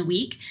during the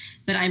week,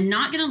 but I'm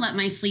not going to let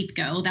my sleep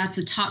go. That's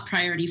a top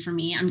priority for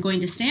me. I'm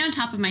going to stay on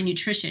top of my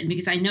nutrition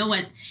because I know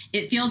what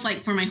it feels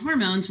like for my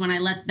hormones when I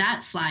let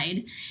that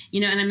slide, you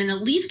know, and I'm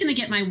at least going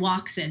to get my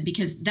walks in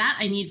because that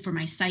I need for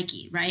my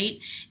psyche, right?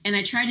 And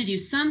I try to do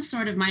some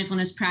sort of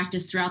mindfulness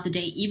practice throughout the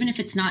day, even if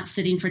it's not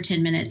sitting for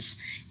 10 minutes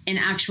in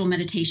actual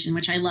meditation,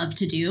 which I love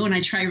to do. And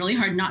I try really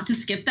hard not to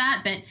skip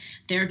that. But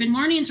there have been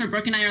mornings where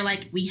Brooke and I are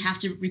like, we have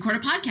to record a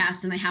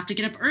podcast and I have to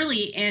get up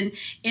early. And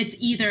it's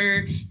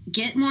either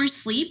get more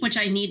sleep, which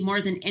I need more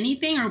than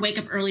anything, or wake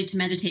up early to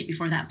meditate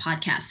before that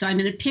podcast. So I'm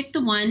going to pick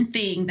the one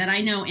thing that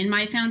I know in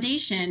my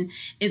foundation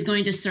is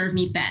going to serve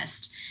me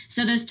best.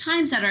 So those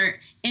times that are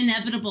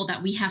inevitable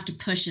that we have to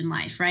push in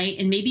life, right?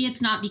 And maybe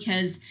it's not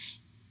because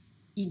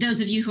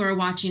those of you who are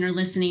watching or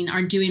listening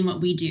are doing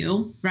what we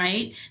do,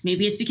 right?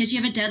 Maybe it's because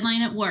you have a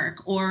deadline at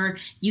work, or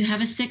you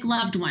have a sick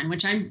loved one,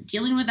 which I'm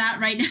dealing with that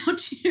right now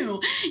too,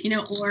 you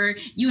know, or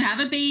you have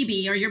a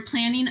baby, or you're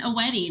planning a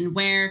wedding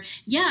where,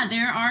 yeah,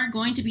 there are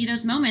going to be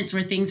those moments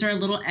where things are a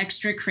little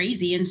extra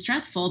crazy and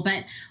stressful,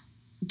 but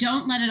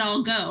don't let it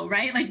all go,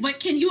 right? Like what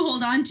can you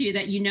hold on to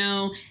that you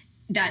know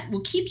that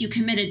will keep you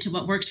committed to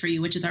what works for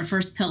you, which is our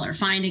first pillar,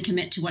 find and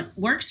commit to what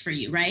works for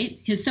you, right?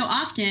 Because so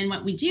often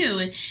what we do,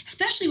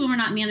 especially when we're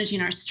not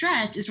managing our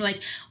stress, is we're like,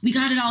 we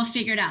got it all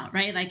figured out,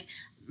 right? Like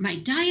my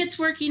diet's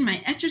working,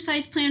 my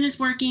exercise plan is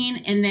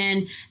working, and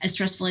then a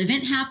stressful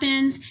event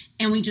happens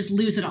and we just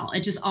lose it all.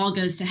 It just all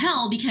goes to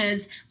hell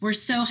because we're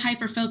so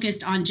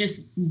hyper-focused on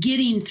just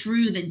getting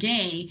through the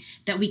day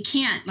that we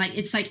can't, like,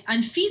 it's like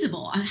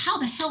unfeasible. How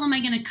the hell am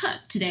I going to cook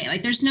today?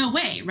 Like there's no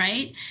way,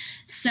 right?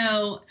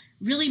 So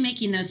really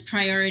making those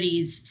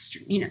priorities,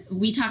 you know,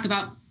 we talk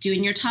about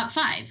doing your top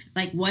 5.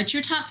 Like, what's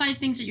your top 5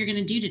 things that you're going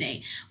to do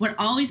today? What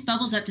always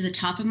bubbles up to the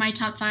top of my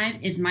top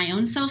 5 is my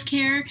own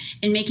self-care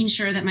and making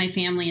sure that my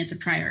family is a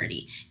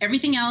priority.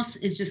 Everything else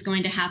is just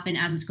going to happen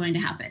as it's going to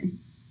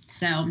happen.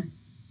 So.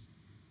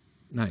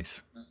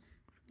 Nice.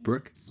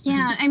 Brooke?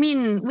 Yeah, I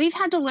mean, we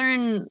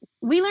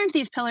learned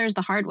these pillars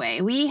the hard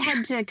way. We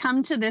had to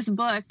come to this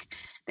book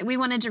that we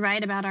wanted to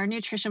write about our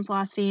nutrition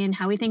philosophy and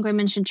how we think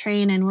women should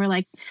train. And we're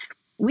like,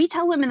 we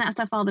tell women that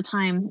stuff all the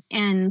time,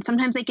 and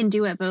sometimes they can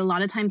do it, but a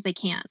lot of times they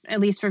can't,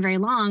 at least for very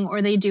long,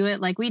 or they do it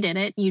like we did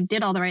it. You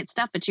did all the right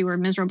stuff, but you were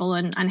miserable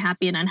and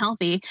unhappy and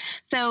unhealthy.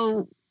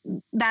 So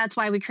that's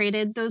why we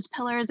created those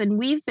pillars, and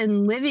we've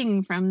been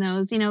living from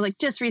those. You know, like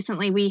just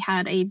recently we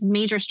had a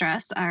major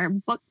stress. Our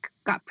book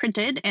got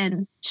printed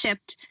and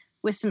shipped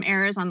with some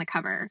errors on the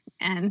cover,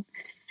 and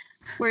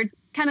we're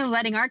kind of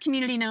letting our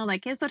community know,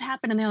 like, here's what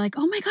happened. And they're like,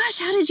 oh my gosh,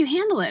 how did you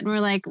handle it? And we're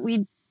like,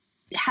 we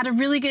had a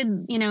really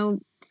good,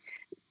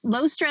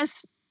 low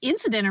stress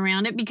incident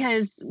around it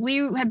because we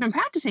had been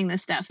practicing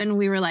this stuff. And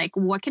we were like,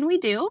 what can we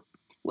do?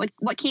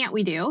 What can't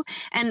we do?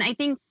 And I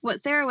think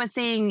what Sarah was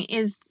saying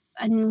is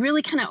a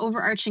really kind of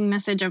overarching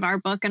message of our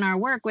book and our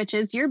work, which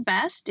is your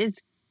best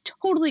is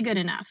totally good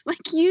enough.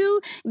 Like, you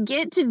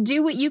get to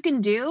do what you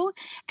can do,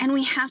 and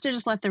we have to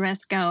just let the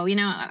rest go.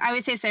 I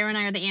always say Sarah and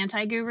I are the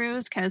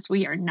anti-gurus because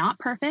we are not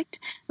perfect.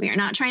 We are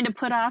not trying to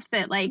put off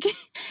that, like,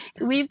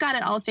 we've got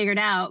it all figured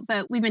out,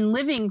 but we've been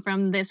living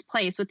from this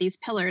place with these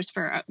pillars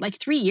for like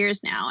 3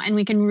 years now. And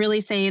we can really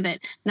say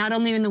that not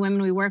only in the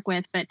women we work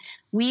with, but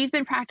we've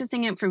been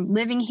practicing it for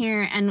living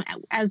here. And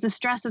as the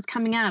stress is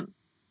coming up,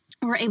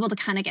 we're able to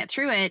kind of get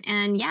through it.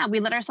 And yeah,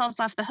 we let ourselves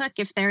off the hook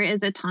if there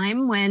is a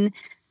time when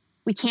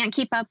we can't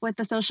keep up with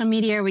the social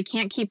media, or we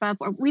can't keep up,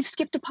 or we've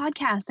skipped a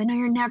podcast. I know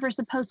you're never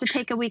supposed to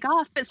take a week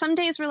off, but some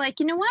days we're like,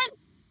 you know what?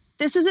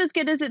 This is as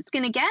good as it's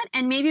going to get.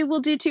 And maybe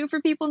we'll do 2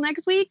 for people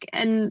next week.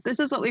 And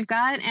this is what we've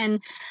got.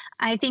 And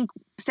I think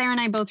Sarah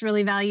and I both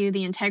really value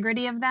the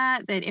integrity of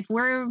that if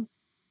we're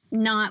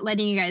not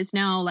letting you guys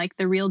know, like,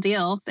 the real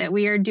deal, that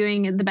we are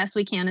doing the best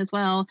we can as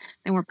well,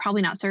 then we're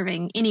probably not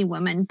serving any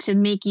woman to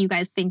make you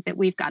guys think that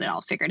we've got it all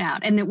figured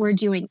out and that we're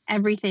doing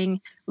everything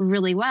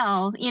really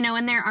well.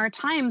 And there are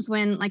times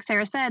when, like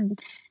Sarah said,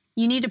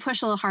 you need to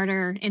push a little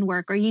harder in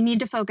work, or you need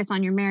to focus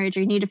on your marriage,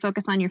 or you need to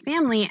focus on your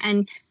family.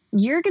 And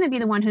you're going to be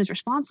the one who's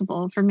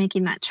responsible for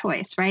making that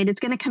choice, right? It's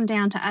going to come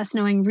down to us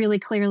knowing really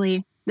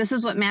clearly, this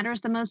is what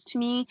matters the most to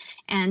me,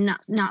 and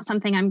not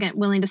something I'm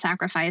willing to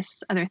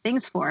sacrifice other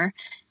things for,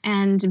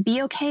 and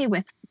be okay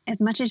with as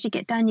much as you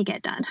get done, you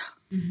get done.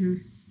 Mm-hmm.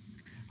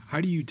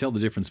 How do you tell the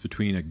difference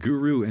between a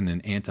guru and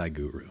an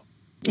anti-guru?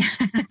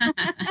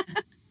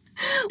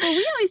 Well,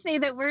 we always say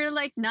that we're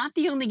like not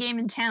the only game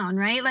in town,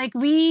 right? Like,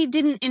 we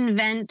didn't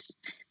invent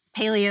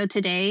paleo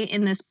today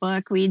in this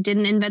book. We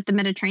didn't invent the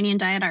Mediterranean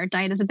diet. Our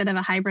diet is a bit of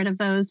a hybrid of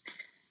those.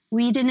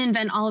 We didn't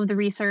invent all of the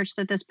research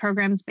that this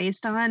program's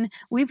based on.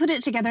 We put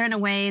it together in a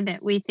way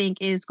that we think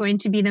is going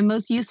to be the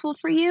most useful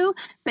for you,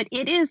 but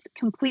it is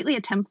completely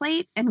a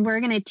template, and we're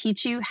going to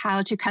teach you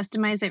how to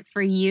customize it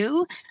for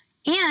you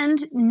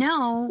and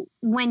know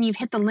when you've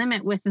hit the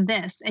limit with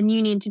this and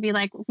you need to be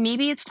like,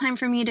 maybe it's time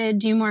for me to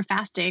do more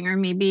fasting, or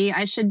maybe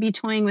I should be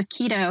toying with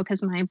keto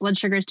because my blood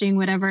sugar is doing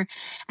whatever.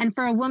 And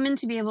for a woman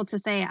to be able to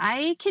say,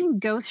 I can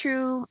go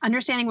through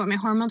understanding what my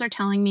hormones are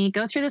telling me,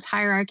 go through this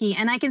hierarchy,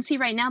 and I can see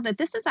right now that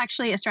this is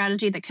actually a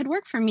strategy that could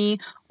work for me,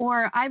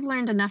 or I've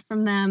learned enough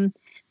from them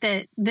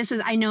that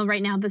I know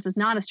right now this is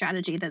not a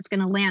strategy that's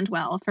going to land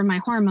well for my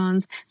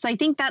hormones. So I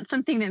think that's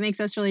something that makes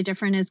us really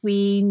different, is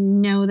we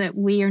know that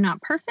we are not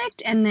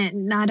perfect and that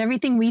not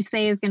everything we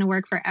say is going to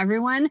work for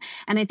everyone.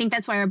 And I think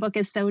that's why our book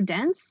is so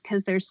dense,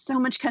 because there's so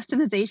much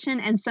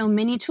customization and so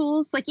many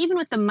tools. Like, even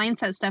with the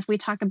mindset stuff we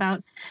talk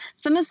about,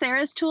 some of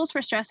Sarah's tools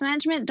for stress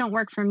management don't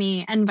work for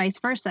me, and vice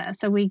versa.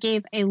 So we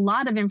gave a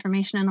lot of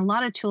information and a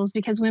lot of tools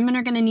because women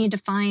are going to need to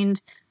find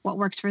what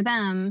works for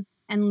them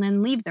and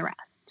then leave the rest.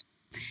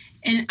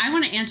 And I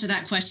want to answer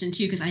that question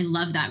too, because I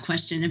love that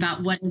question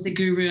about what is a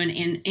guru and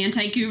an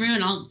anti-guru.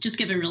 And I'll just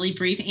give a really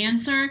brief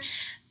answer.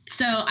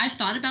 So I've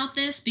thought about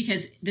this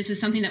because this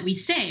is something that we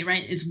say,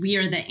 right, is we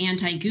are the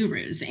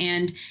anti-gurus.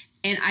 And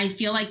I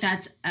feel like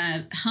that's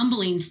a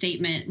humbling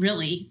statement,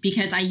 really,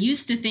 because I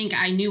used to think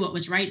I knew what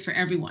was right for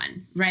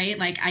everyone, right?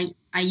 Like,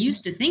 I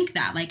used to think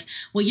that, like,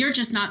 well, you're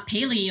just not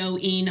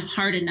paleoing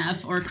hard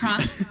enough or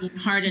crossfitting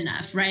hard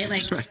enough, right?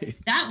 Like, right.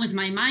 That was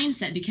my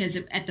mindset because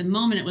at the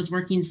moment it was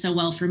working so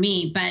well for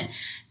me. But,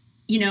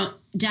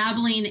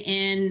 dabbling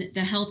in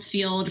the health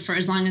field for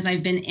as long as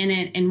I've been in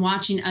it and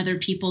watching other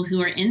people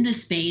who are in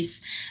this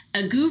space,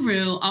 a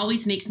guru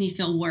always makes me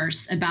feel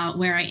worse about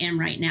where I am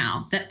right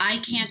now, that I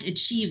can't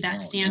achieve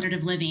that standard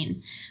of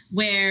living,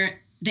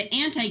 where the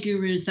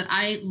anti-gurus that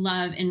I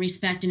love and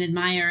respect and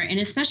admire, and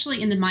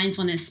especially in the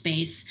mindfulness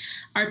space,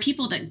 are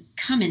people that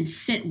come and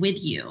sit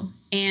with you,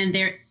 and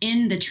they're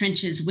in the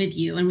trenches with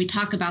you. And we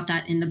talk about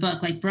that in the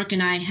book. Like, Brooke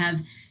and I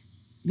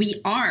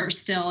we are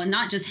still, and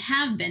not just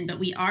have been, but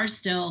we are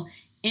still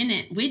in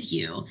it with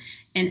you.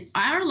 And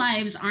our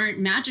lives aren't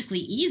magically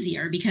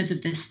easier because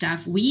of this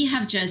stuff. We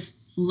have just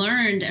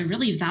learned a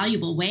really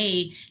valuable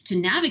way to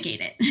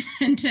navigate it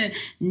and to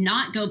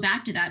not go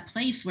back to that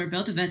place where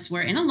both of us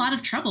were in a lot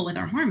of trouble with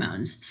our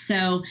hormones.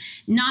 So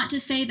not to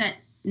say that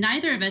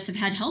neither of us have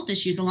had health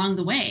issues along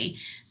the way,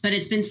 but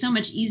it's been so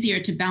much easier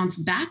to bounce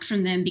back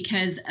from them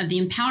because of the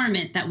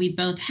empowerment that we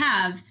both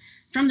have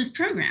from this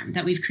program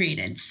that we've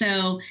created.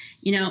 So,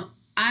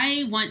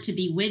 I want to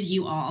be with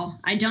you all.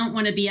 I don't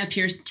want to be up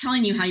here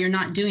telling you how you're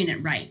not doing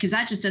it right, because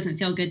that just doesn't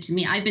feel good to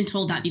me. I've been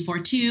told that before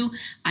too.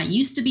 I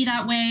used to be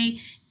that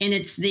way. And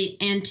it's the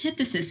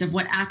antithesis of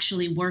what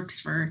actually works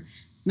for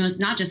most,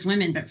 not just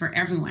women, but for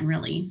everyone,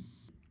 really.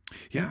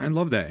 Yeah, I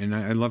love that. And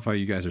I love how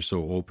you guys are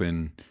so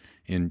open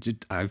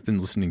And I've been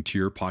listening to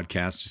your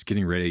podcast, just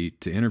getting ready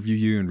to interview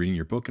you and reading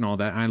your book and all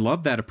that. And I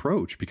love that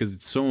approach because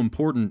it's so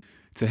important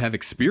to have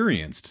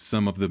experienced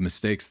some of the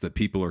mistakes that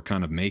people are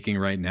kind of making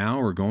right now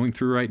or going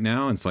through right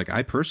now. And it's like,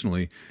 I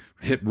personally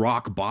hit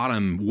rock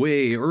bottom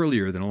way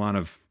earlier than a lot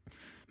of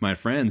my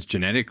friends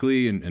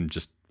genetically and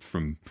just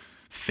from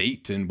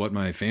fate and what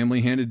my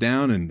family handed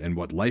down and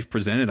what life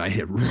presented. I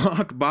hit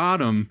rock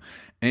bottom,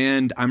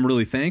 and I'm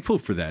really thankful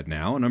for that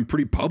now. And I'm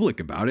pretty public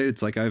about it.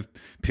 It's like I have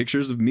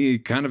pictures of me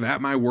kind of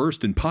at my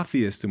worst and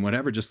puffiest and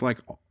whatever, just like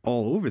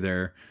all over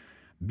there,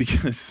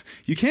 because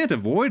you can't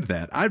avoid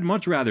that. I'd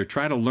much rather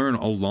try to learn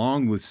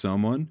along with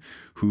someone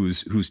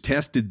who's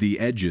tested the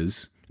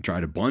edges,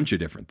 tried a bunch of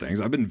different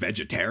things. I've been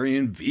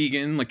vegetarian,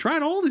 vegan, like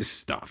tried all this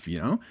stuff, you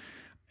know?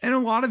 And a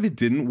lot of it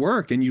didn't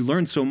work. And you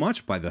learn so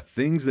much by the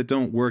things that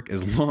don't work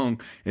as long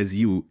as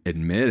you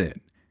admit it.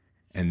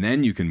 And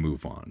then you can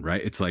move on,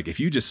 right? It's like if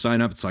you just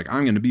sign up, it's like,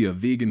 I'm going to be a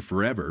vegan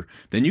forever,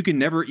 then you can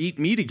never eat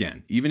meat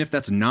again, even if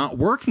that's not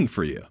working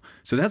for you.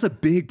 So that's a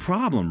big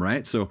problem,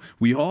 right? So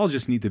we all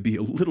just need to be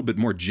a little bit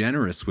more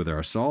generous with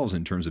ourselves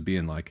in terms of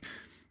being like,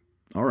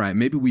 all right,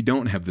 maybe we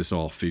don't have this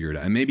all figured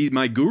out. And maybe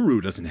my guru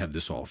doesn't have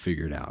this all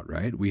figured out,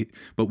 right?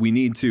 But we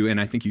need to,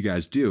 and I think you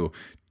guys do,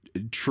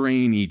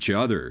 train each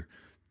other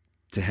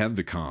to have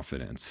the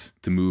confidence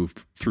to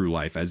move through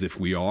life as if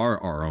we are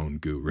our own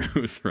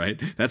gurus,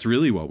 right? That's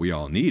really what we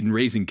all need. And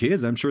raising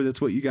kids, I'm sure that's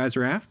what you guys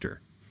are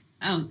after.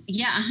 Oh,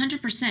 yeah,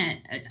 100%,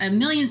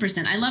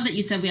 1,000,000%. I love that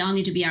you said we all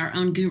need to be our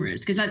own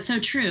gurus, because that's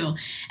so true.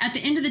 At the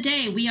end of the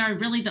day, we are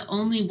really the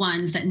only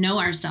ones that know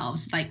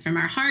ourselves, like from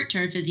our heart to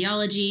our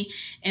physiology.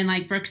 And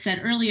like Brooke said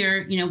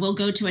earlier, you know, we'll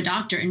go to a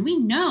doctor and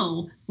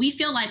we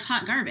feel like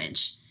hot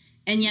garbage.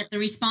 And yet the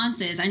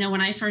response is, I know when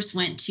I first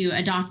went to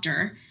a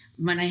doctor,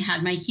 when I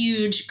had my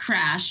huge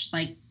crash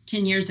like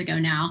 10 years ago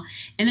now,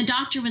 and the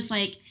doctor was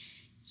like,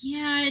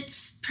 yeah,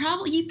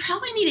 you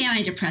probably need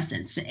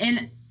antidepressants.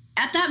 And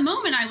at that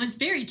moment, I was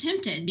very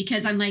tempted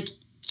because I'm like,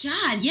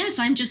 God, yes,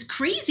 I'm just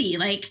crazy.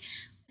 Like,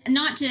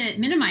 not to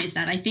minimize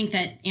that. I think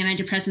that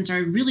antidepressants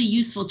are a really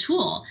useful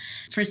tool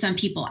for some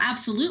people.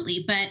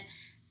 Absolutely. But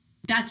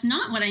that's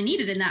not what I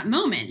needed in that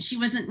moment. She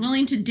wasn't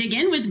willing to dig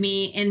in with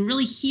me and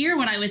really hear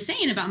what I was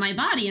saying about my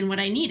body and what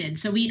I needed.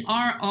 So we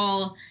are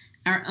all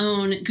our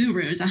own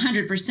gurus,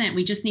 100%.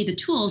 We just need the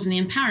tools and the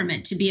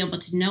empowerment to be able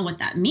to know what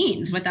that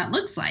means, what that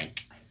looks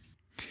like.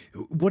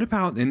 What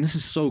about, and this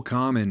is so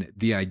common,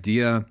 the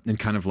idea and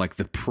kind of like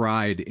the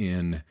pride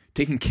in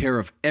taking care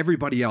of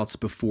everybody else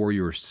before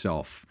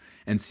yourself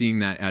and seeing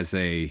that as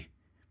a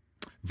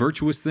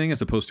virtuous thing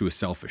as opposed to a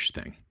selfish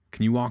thing.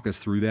 Can you walk us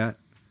through that?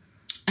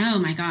 Oh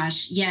my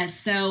gosh. Yes.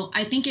 So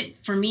I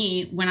think for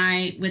me, when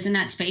I was in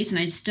that space, and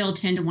I still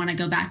tend to want to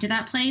go back to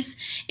that place,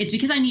 it's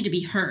because I need to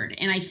be heard.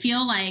 And I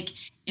feel like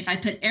if I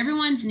put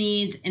everyone's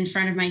needs in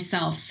front of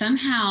myself,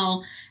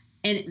 somehow,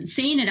 and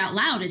saying it out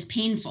loud is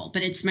painful,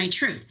 but it's my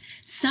truth,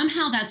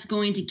 somehow that's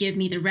going to give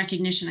me the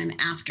recognition I'm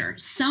after.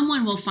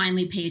 Someone will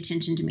finally pay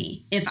attention to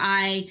me if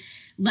I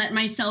let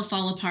myself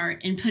fall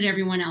apart and put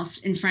everyone else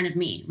in front of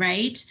me,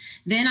 right?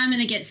 Then I'm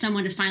going to get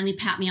someone to finally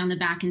pat me on the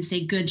back and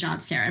say, good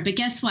job, Sarah. But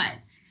guess what?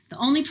 The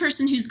only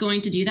person who's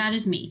going to do that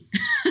is me.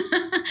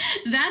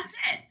 That's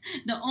it.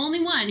 The only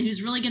one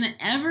who's really going to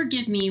ever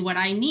give me what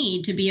I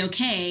need to be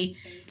okay.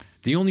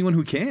 The only one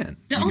who can.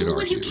 The only one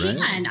argue, who can.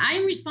 Right?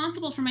 I'm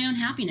responsible for my own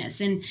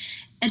happiness. And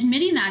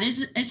admitting that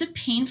is a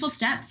painful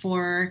step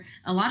for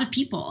a lot of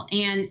people.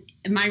 And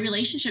my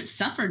relationship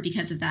suffered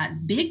because of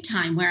that big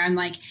time, where I'm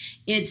like,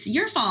 it's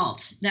your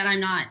fault that I'm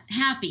not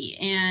happy.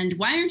 And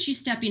why aren't you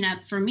stepping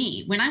up for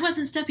me when I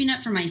wasn't stepping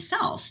up for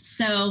myself?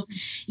 So,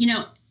 you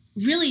know,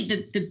 really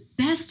the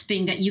best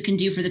thing that you can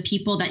do for the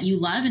people that you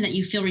love and that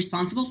you feel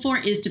responsible for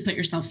is to put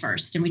yourself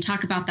first. And we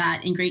talk about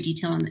that in great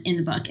detail in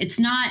the book. It's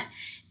not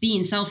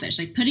being selfish.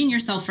 Like, putting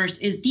yourself first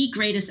is the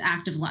greatest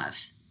act of love.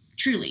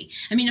 Truly.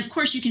 I mean, of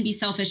course, you can be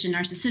selfish and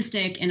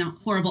narcissistic and a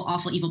horrible,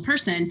 awful, evil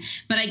person,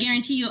 but I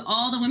guarantee you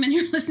all the women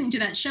who are listening to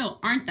that show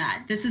aren't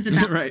that. This is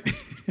about, right.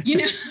 You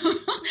know,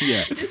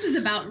 Yeah. This is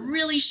about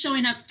really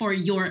showing up for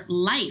your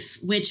life,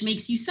 which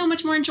makes you so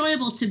much more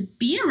enjoyable to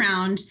be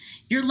around.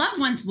 Your loved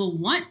ones will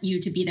want you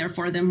to be there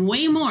for them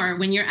way more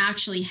when you're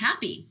actually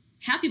happy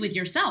with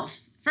yourself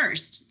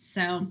first.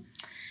 So,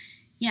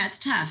 yeah, it's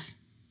tough.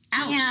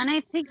 Ouch. Yeah, and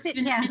I think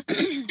that,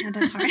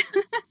 that's hard.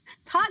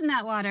 It's hot in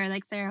that water,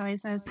 like Sarah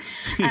always says.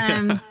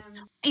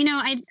 You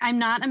know, I'm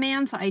not a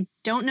man, so I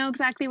don't know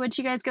exactly what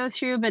you guys go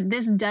through, but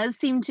this does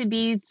seem to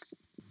be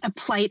a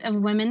plight of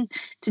women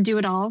to do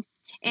it all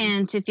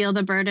and to feel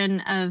the burden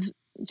of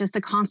just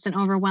the constant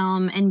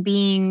overwhelm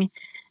and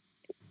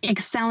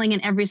excelling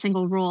in every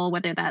single role,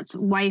 whether that's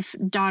wife,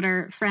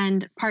 daughter,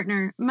 friend,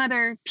 partner,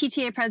 mother,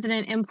 PTA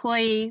president,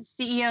 employee,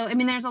 CEO. I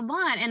mean, there's a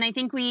lot. And I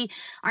think we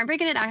aren't very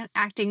good at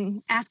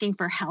asking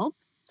for help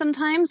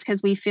sometimes,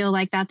 because we feel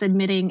like that's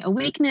admitting a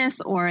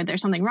weakness, or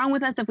there's something wrong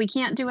with us if we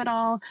can't do it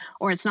all,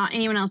 or it's not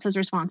anyone else's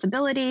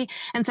responsibility.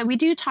 And so we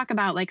do talk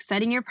about like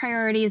setting your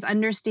priorities,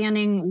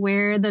 understanding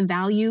where the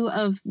value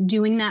of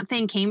doing that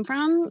thing came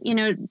from, you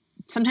know,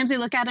 sometimes we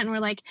look at it and we're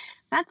like,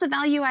 that's a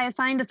value I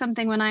assigned to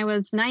something when I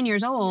was 9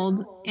 years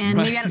old, and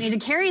maybe I don't need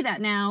to carry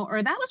that now.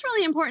 Or that was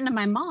really important to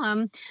my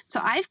mom, so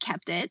I've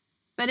kept it,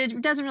 but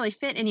it doesn't really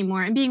fit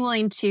anymore, and being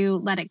willing to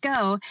let it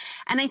go.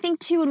 And I think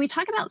too, when we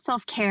talk about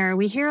self-care,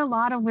 we hear a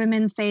lot of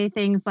women say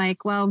things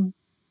like, well,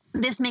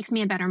 this makes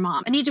me a better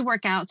mom. I need to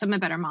work out, so I'm a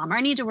better mom. Or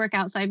I need to work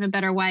out, so I'm a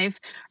better wife,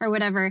 or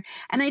whatever.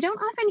 And I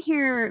don't often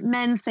hear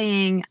men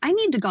saying, I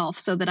need to golf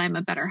so that I'm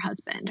a better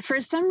husband.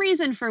 For some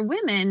reason, for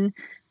women,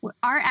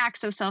 our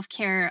acts of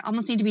self-care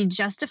almost need to be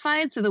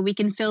justified so that we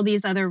can fill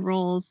these other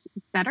roles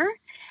better.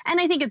 And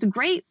I think it's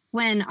great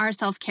when our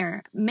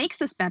self-care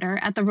makes us better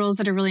at the roles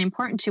that are really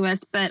important to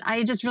us. But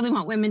I just really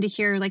want women to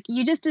hear, like,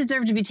 you just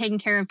deserve to be taken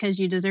care of because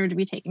you deserve to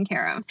be taken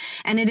care of.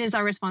 And it is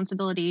our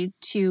responsibility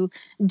to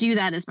do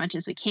that as much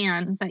as we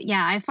can. But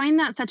yeah, I find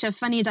that such a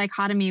funny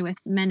dichotomy with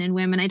men and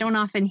women. I don't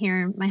often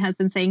hear my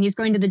husband saying he's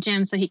going to the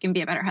gym so he can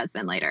be a better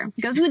husband later.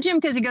 He goes to the gym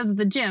because he goes to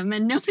the gym,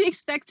 and nobody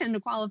expects him to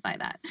qualify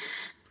that.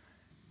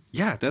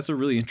 Yeah, that's a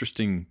really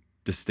interesting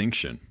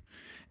distinction.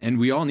 And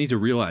we all need to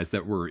realize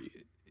that we're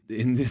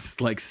in this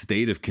like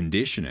state of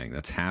conditioning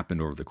that's happened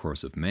over the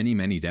course of many,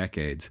 many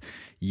decades.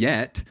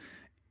 Yet,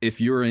 if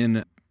you're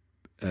in,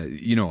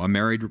 a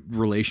married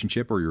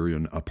relationship or you're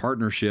in a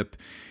partnership,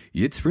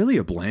 it's really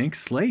a blank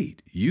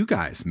slate. You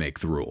guys make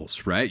the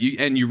rules, right?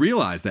 And you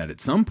realize that at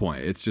some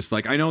point. It's just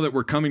like, I know that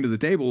we're coming to the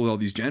table with all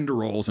these gender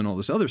roles and all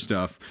this other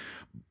stuff,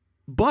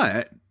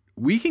 but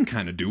we can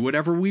kind of do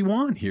whatever we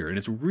want here. And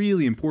it's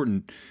really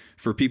important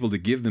for people to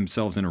give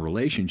themselves in a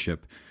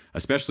relationship,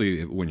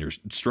 especially when you're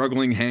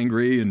struggling,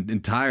 hangry,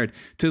 and tired,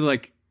 to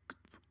like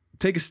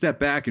take a step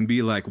back and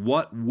be like,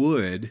 what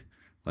would,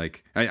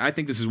 like, I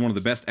think this is one of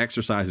the best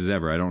exercises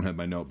ever. I don't have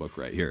my notebook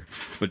right here,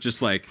 but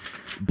just like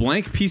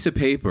blank piece of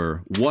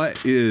paper.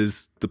 What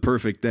is the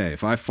perfect day?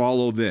 If I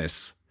follow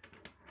this,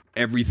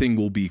 everything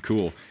will be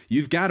cool.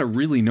 You've got to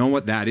really know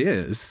what that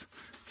is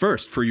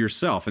first for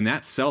yourself. And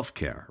that's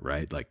self-care,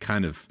 right? Like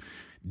kind of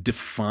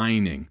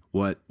defining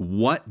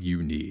what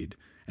you need.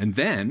 And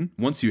then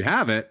once you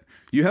have it,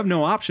 you have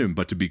no option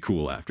but to be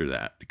cool after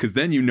that, because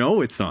then you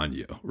know it's on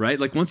you, right?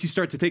 Like once you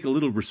start to take a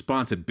little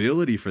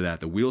responsibility for that,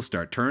 the wheels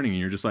start turning and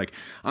you're just like,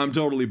 I'm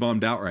totally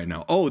bummed out right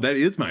now. Oh, that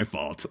is my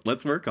fault.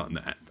 Let's work on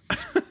that.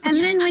 And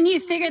then when you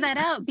figure that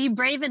out, be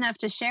brave enough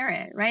to share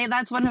it, right?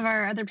 That's one of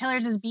our other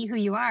pillars, is be who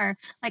you are.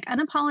 Like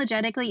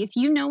unapologetically, if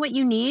you know what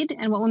you need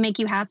and what will make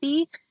you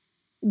happy,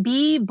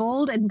 be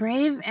bold and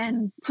brave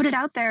and put it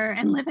out there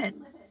and live it.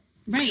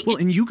 Right. Well,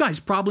 and you guys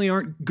probably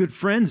aren't good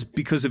friends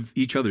because of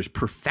each other's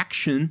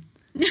perfection.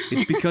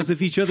 It's because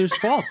of each other's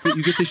faults that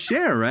you get to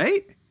share,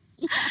 right?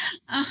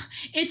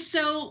 It's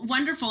so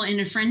wonderful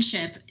in a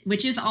friendship,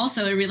 which is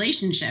also a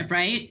relationship,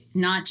 right?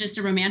 Not just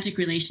a romantic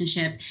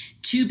relationship,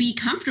 to be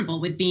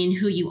comfortable with being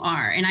who you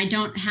are. And I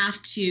don't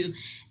have to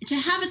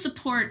have the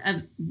support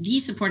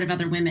of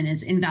other women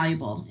is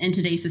invaluable in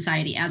today's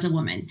society as a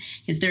woman,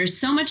 because there's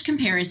so much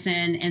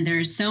comparison and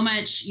there's so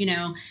much,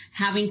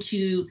 having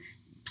to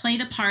play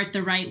the part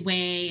the right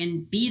way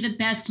and be the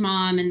best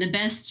mom and the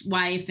best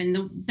wife and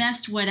the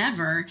best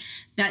whatever,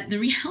 that the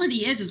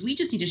reality is we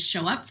just need to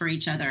show up for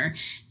each other.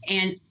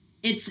 And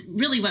it's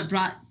really what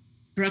brought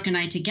Brooke and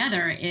I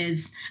together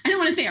is, I don't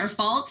want to say our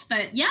faults,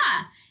 but yeah,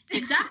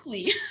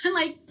 exactly.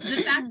 Like the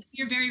fact that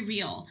we're very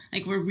real,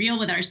 like we're real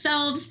with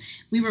ourselves.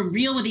 We were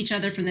real with each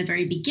other from the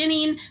very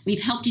beginning.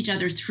 We've helped each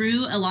other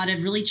through a lot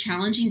of really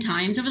challenging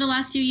times over the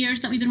last few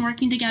years that we've been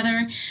working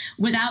together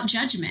without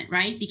judgment,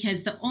 right?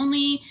 Because the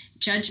only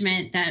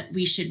judgment that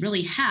we should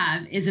really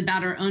have is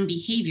about our own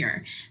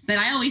behavior. But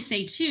I always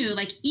say too,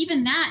 like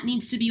even that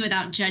needs to be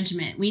without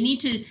judgment. We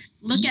need to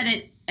look at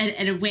it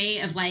at a way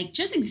of like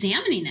just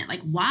examining it.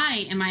 Like,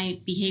 why am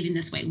I behaving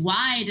this way?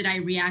 Why did I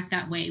react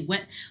that way?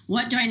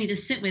 What do I need to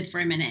sit with for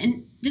a minute?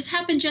 And this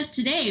happened just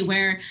today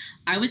where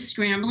I was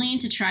scrambling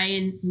to try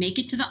and make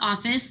it to the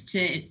office to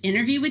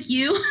interview with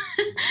you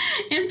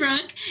and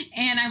Brooke.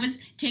 And I was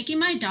taking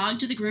my dog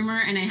to the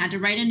groomer and I had to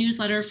write a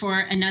newsletter for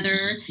another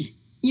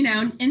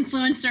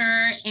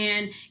influencer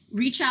and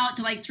reach out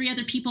to like 3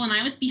 other people. And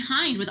I was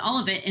behind with all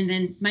of it. And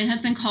then my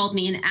husband called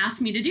me and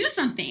asked me to do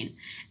something.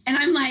 And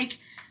I'm like,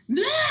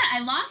 bleh,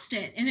 I lost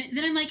it. And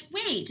then I'm like,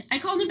 wait, I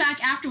called him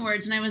back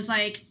afterwards and I was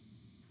like,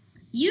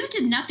 you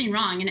did nothing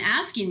wrong in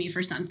asking me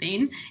for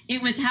something.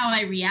 It was how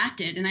I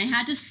reacted. And I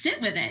had to sit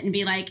with it and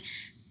be like,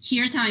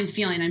 here's how I'm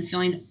feeling. I'm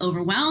feeling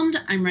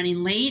overwhelmed. I'm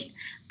running late.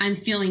 I'm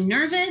feeling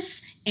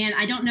nervous. And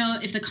I don't know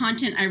if the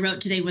content I wrote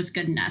today was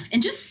good enough.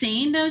 And just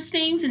saying those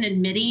things and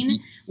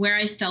admitting where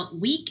I felt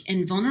weak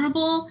and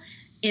vulnerable,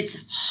 it's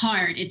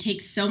hard. It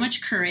takes so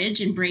much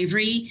courage and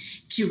bravery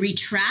to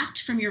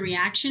retract from your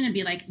reaction and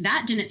be like,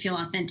 that didn't feel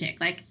authentic.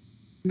 Like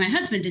my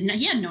husband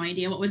he had no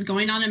idea what was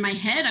going on in my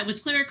head. I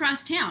was clear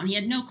across town. He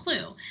had no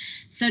clue.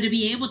 So to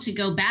be able to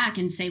go back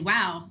and say,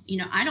 wow,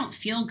 I don't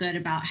feel good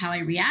about how I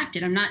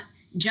reacted. I'm not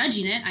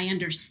judging it. I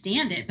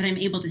understand it, but I'm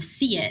able to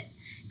see it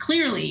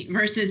clearly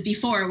versus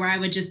before where I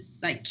would just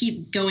like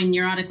keep going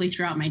neurotically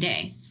throughout my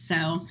day.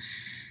 So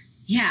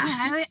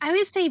I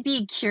always say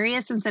be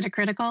curious instead of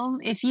critical.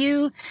 If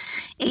you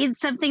ate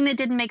something that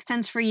didn't make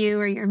sense for you,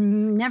 or you're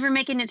never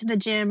making it to the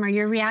gym, or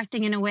you're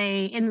reacting in a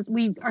way, and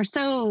we are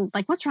so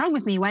like, what's wrong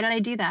with me? Why did I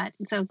do that?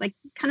 And so like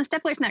kind of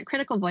step away from that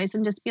critical voice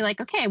and just be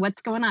like, okay,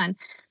 what's going on?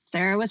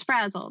 Sarah was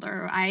frazzled,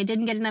 or I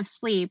didn't get enough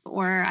sleep,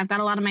 or I've got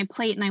a lot on my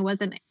plate and I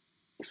wasn't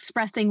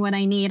expressing what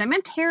I need. I'm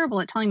terrible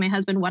at telling my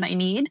husband what I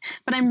need,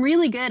 but I'm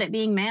really good at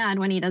being mad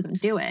when he doesn't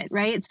do it.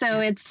 Right.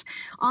 So it's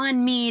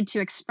on me to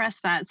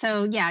express that.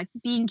 So yeah,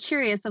 being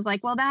curious of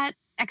like, well, that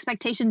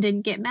expectation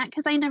didn't get met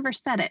because I never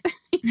said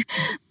it.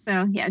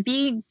 So yeah,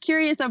 being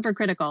curious over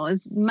critical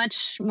is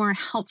much more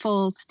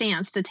helpful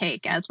stance to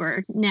take as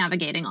we're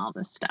navigating all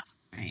this stuff.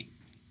 Right.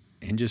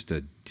 And just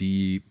a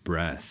deep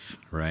breath,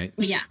 right?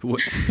 Yeah. We're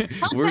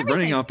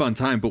running up on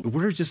time, but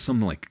what are just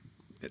some like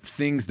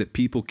things that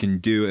people can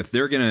do if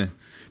they're going to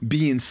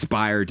be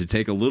inspired to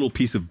take a little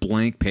piece of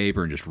blank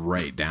paper and just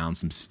write down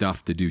some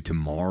stuff to do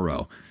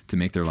tomorrow to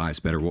make their lives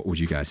better? What would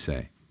you guys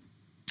say?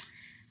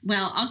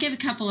 Well, I'll give a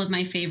couple of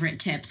my favorite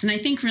tips. And I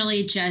think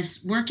really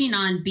just working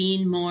on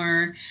being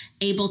more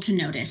able to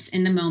notice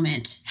in the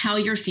moment how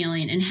you're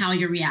feeling and how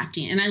you're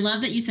reacting. And I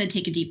love that you said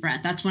take a deep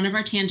breath. That's one of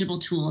our tangible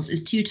tools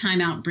is 2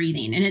 time-out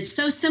breathing. And it's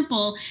so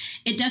simple.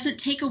 It doesn't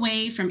take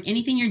away from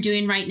anything you're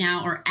doing right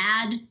now or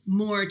add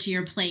more to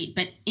your plate.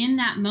 But in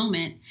that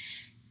moment,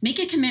 make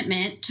a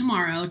commitment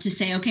tomorrow to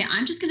say, okay,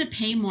 I'm just going to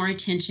pay more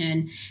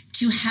attention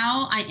to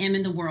how I am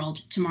in the world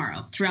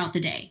tomorrow throughout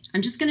the day.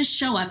 I'm just going to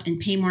show up and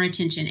pay more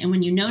attention. And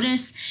when you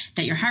notice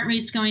that your heart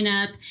rate's going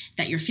up,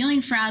 that you're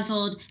feeling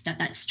frazzled,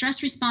 that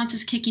stress response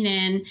is kicking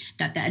in,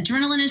 that the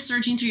adrenaline is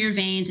surging through your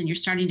veins and you're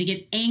starting to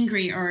get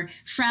angry or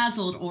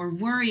frazzled or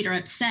worried or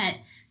upset,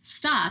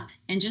 stop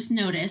and just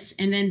notice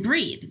and then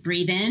breathe.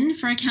 Breathe in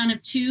for a count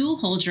of 2,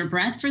 hold your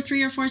breath for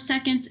 3 or 4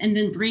 seconds, and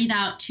then breathe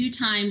out 2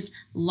 times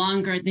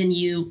longer than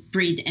you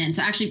breathed in.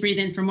 So actually breathe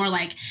in for more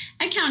like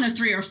a count of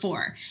 3 or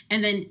 4,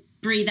 and then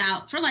breathe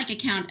out for like a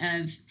count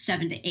of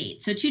 7 to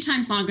 8. So 2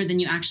 times longer than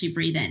you actually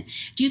breathe in.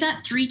 Do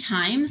that 3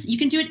 times. You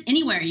can do it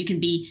anywhere. You can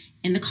be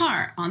in the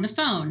car, on the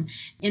phone,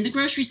 in the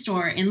grocery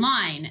store, in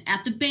line,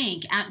 at the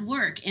bank, at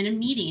work, in a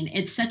meeting.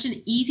 It's such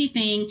an easy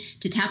thing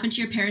to tap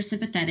into your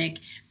parasympathetic,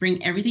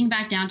 bring everything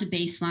back down to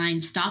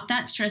baseline, stop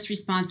that stress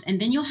response,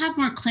 and then you'll have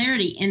more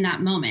clarity in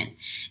that moment.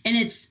 And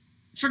it's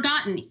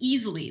forgotten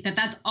easily that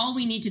that's all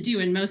we need to do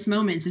in most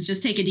moments is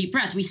just take a deep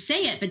breath. We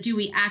say it, but do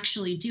we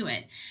actually do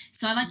it?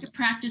 So I like to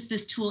practice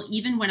this tool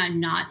even when I'm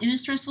not in a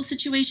stressful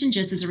situation,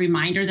 just as a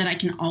reminder that I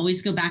can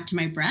always go back to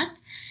my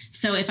breath.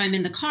 So if I'm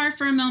in the car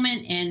for a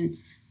moment and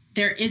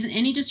there isn't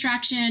any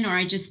distraction, or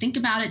I just think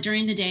about it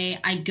during the day,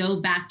 I go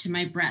back to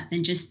my breath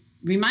and just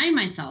remind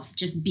myself,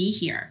 just be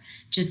here,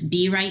 just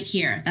be right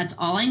here. That's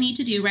all I need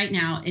to do right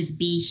now is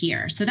be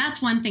here. So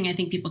that's one thing I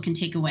think people can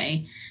take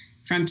away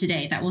from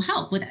today that will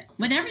help with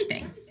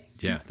everything.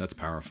 Yeah, that's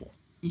powerful.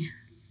 Yeah.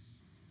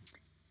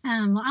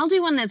 Well, I'll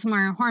do one that's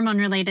more hormone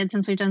related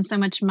since we've done so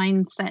much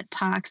mindset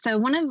talk. So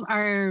one of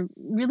our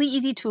really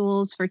easy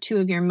tools for 2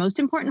 of your most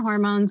important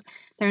hormones,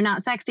 they're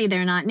not sexy,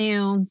 they're not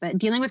new, but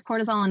dealing with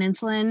cortisol and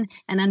insulin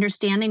and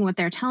understanding what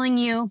they're telling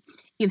you,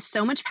 you have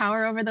so much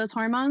power over those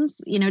hormones.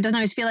 You know, it doesn't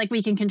always feel like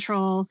we can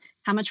control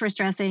how much we're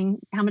stressing,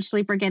 how much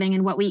sleep we're getting,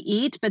 and what we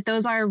eat, but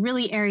those are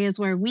really areas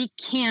where we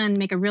can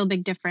make a real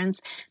big difference.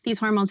 These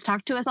hormones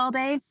talk to us all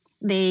day.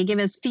 They give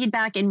us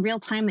feedback in real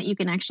time that you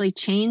can actually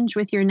change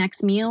with your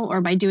next meal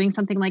or by doing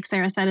something like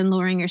Sarah said and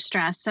lowering your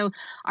stress. So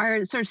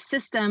our sort of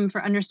system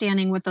for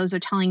understanding what those are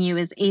telling you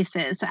is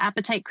ACEs, so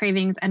appetite,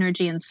 cravings,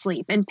 energy, and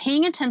sleep. And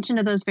paying attention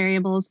to those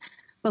variables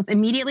both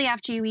immediately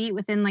after you eat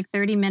within like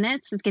 30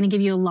 minutes is going to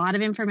give you a lot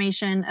of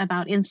information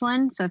about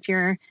insulin. So if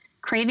your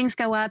cravings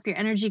go up, your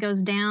energy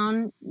goes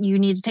down, you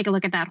need to take a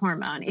look at that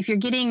hormone. If you're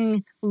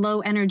getting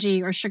low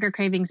energy or sugar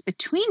cravings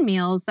between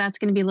meals, that's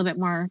going to be a little bit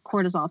more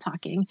cortisol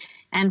talking.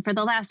 And for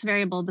the last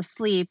variable, the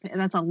sleep,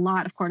 that's a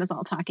lot of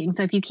cortisol talking.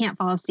 So if you can't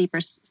fall asleep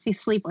or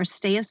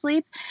stay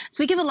asleep.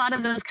 So we give a lot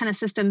of those kind of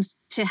systems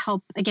to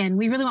help. Again,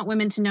 we really want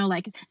women to know,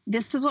 like,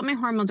 this is what my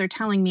hormones are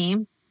telling me.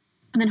 And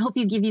then hope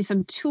you give you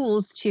some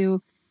tools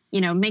to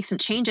make some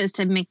changes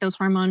to make those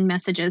hormone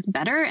messages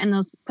better and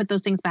put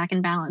those things back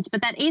in balance.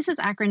 But that ACEs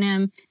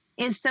acronym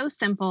is so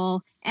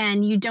simple,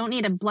 and you don't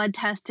need a blood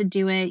test to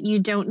do it. You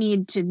don't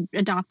need to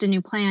adopt a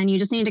new plan. You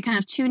just need to kind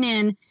of tune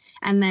in,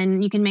 and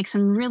then you can make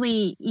some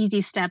really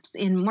easy steps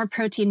in more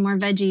protein, more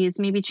veggies,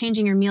 maybe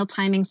changing your meal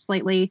timing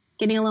slightly,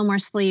 getting a little more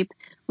sleep,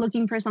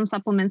 looking for some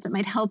supplements that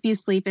might help you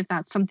sleep if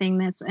that's something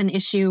that's an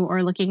issue,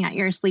 or looking at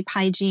your sleep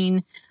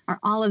hygiene, or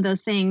all of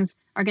those things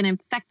are going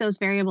to affect those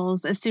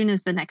variables as soon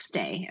as the next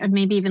day, or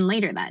maybe even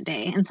later that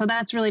day. And so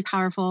that's really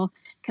powerful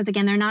because,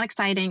 again, they're not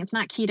exciting. It's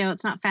not keto.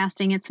 It's not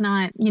fasting. It's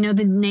not,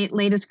 the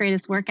latest,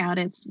 greatest workout.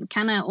 It's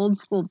kind of old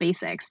school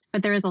basics,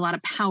 but there is a lot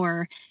of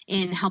power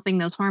in helping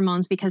those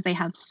hormones because they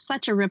have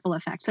such a ripple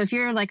effect. So if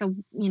you're like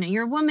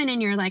you're a woman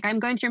and you're like, I'm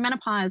going through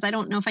menopause, I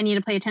don't know if I need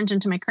to pay attention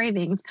to my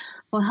cravings.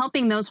 Well,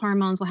 helping those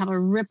hormones will have a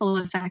ripple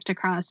effect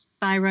across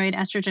thyroid,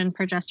 estrogen,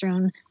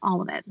 progesterone,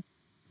 all of it.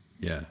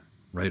 Yeah.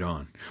 Right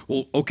on.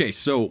 Well, okay,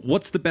 so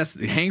what's the best?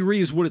 Hangry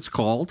is what it's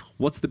called.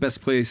 What's the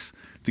best place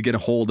to get a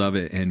hold of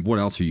it, and what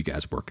else are you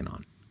guys working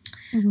on?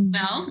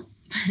 Well,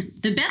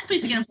 the best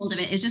place to get a hold of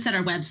it is just at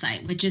our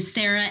website, which is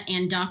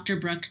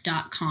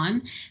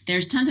sarahandrbrooke.com.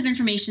 There's tons of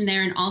information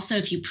there. And also,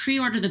 if you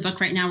pre-order the book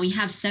right now, we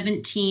have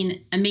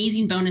 17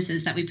 amazing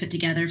bonuses that we put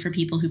together for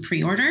people who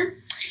pre-order.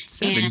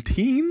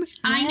 17?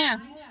 I know.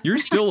 You're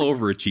still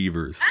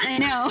overachievers. I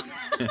know.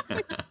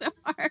 So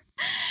hard.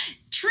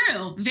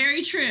 True.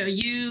 Very true.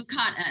 You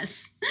caught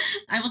us.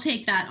 I will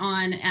take that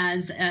on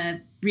as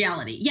a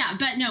reality. Yeah,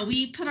 but no,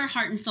 we put our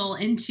heart and soul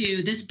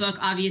into this book,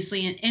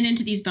 obviously, and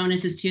into these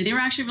bonuses too. They were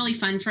actually really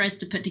fun for us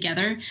to put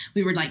together.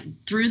 We were like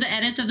through the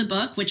edits of the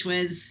book, which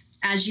was,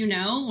 as you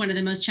know, one of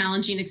the most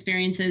challenging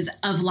experiences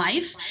of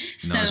life.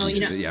 So,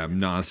 yeah, I'm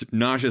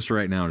nauseous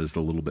right now, just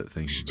a little bit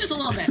thinking. Just a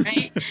little bit,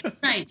 right?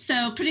 Right.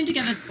 So putting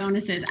together the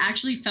bonuses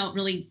actually felt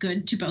really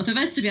good to both of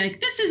us to be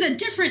like, this is a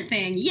different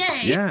thing.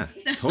 Yay. Yeah,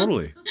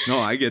 totally. No,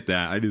 I get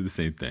that. I do the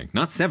same thing.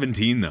 Not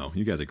 17 though.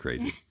 You guys are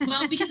crazy.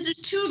 Well, because there's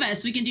two of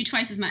us, we can do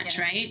twice as much,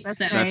 right?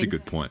 That's a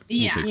good point.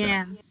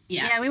 Yeah.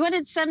 Yeah, we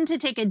wanted some to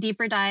take a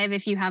deeper dive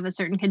if you have a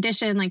certain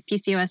condition like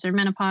PCOS or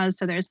menopause.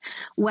 So there's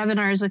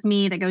webinars with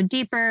me that go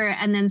deeper.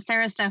 And then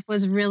Sarah's stuff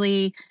was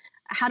really,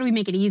 how do we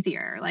make it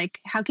easier? Like,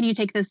 how can you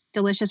take this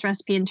delicious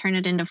recipe and turn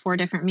it into 4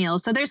 different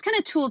meals? So there's kind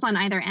of tools on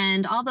either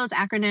end. All those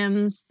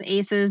acronyms, the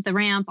ACEs, the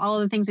RAMP, all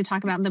of the things we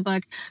talk about in the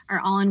book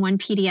are all in one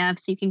PDF.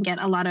 So you can get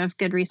a lot of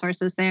good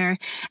resources there.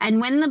 And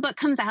when the book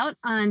comes out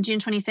on June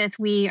 25th,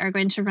 we are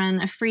going to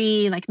run a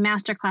free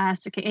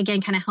masterclass to,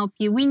 again, kind of help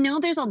you. We know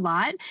there's a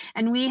lot,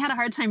 and we had a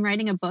hard time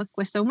writing a book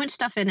with so much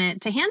stuff in it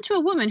to hand to a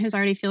woman who's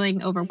already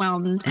feeling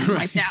overwhelmed and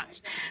wiped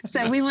out.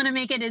 So we want to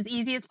make it as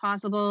easy as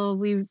possible.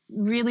 We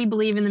really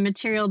believe in the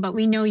material, but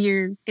we know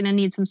you're going to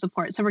need some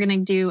support. So we're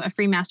going to do a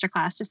free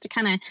masterclass just to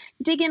kind of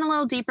dig in a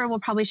little deeper. We'll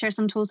probably share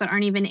some tools that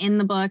aren't even in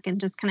the book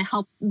and just kind of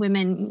help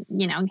women,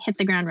 hit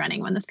the ground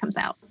running when this comes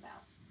out.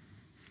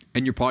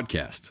 And your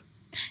podcast.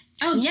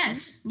 Oh,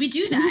 yes, we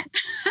do that.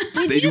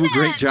 They do a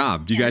great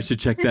job. You guys should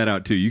check that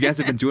out too. You guys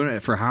have been doing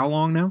it for how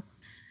long now?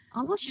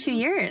 Almost 2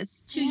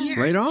 years. 2 years.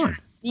 Right on.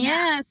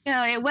 Yeah,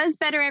 so it was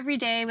Better Every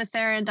Day with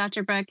Sarah and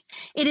Dr. Brooke.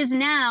 It is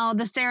now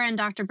the Sarah and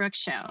Dr. Brooke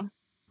show.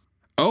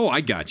 Oh,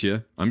 I got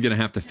you. I'm going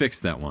to have to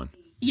fix that one.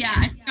 Yeah,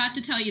 I forgot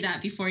to tell you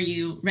that before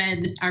you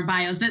read our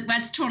bios, but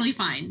that's totally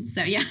fine.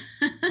 So, yeah.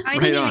 I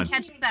didn't even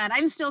catch that.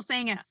 I'm still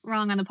saying it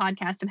wrong on the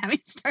podcast and having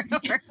to start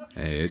over.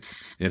 Hey,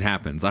 it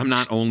happens. I'm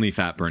not only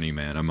Fat Burning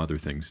Man. I'm other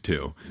things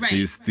too. Right.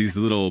 These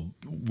little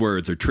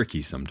words are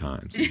tricky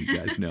sometimes, as you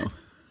guys know.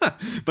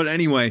 But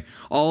anyway,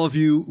 all of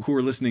you who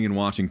are listening and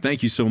watching,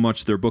 thank you so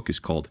much. Their book is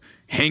called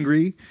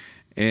Hangry.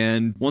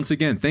 And once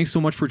again, thanks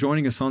so much for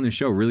joining us on this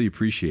show. Really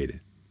appreciate it.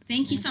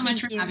 Thank you so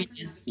much for having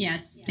us.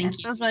 Yes, thank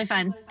you. It was really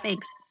fun.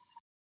 Thanks.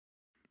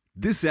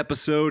 This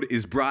episode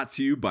is brought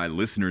to you by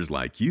listeners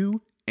like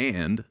you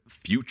and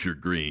Future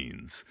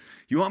Greens.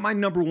 You want my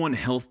number one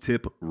health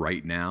tip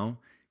right now?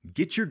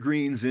 Get your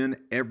greens in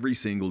every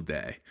single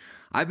day.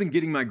 I've been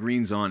getting my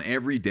greens on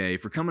every day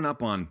for coming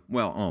up on,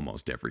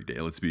 almost every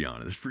day, let's be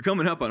honest, for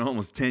coming up on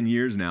almost 10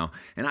 years now,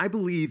 and I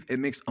believe it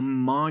makes a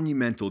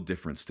monumental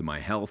difference to my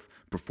health,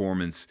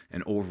 performance,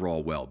 and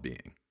overall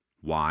well-being.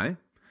 Why?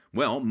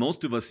 Well,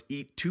 most of us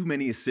eat too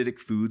many acidic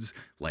foods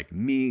like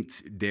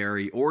meat,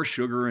 dairy, or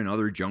sugar and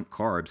other junk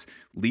carbs,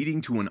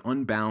 leading to an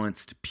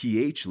unbalanced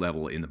pH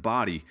level in the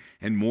body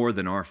and more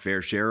than our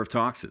fair share of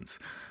toxins.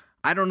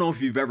 I don't know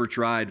if you've ever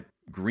tried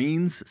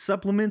greens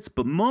supplements,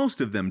 but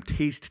most of them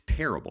taste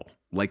terrible,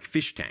 like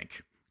fish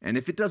tank. And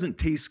if it doesn't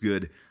taste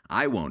good,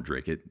 I won't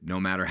drink it,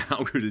 no matter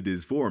how good it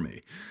is for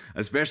me,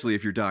 especially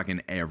if you're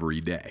talking every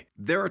day.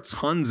 There are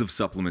tons of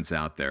supplements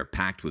out there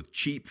packed with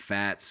cheap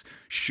fats,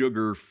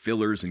 sugar,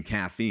 fillers, and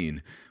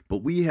caffeine,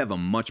 but we have a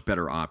much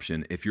better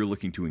option if you're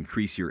looking to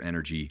increase your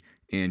energy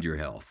and your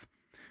health.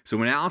 So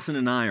when Allison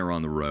and I are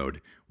on the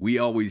road, we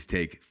always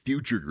take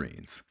Future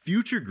Greens.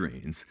 Future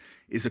Greens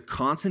is a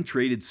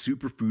concentrated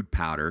superfood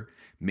powder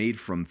made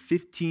from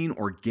 15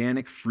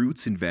 organic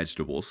fruits and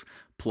vegetables,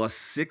 plus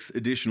 6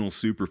 additional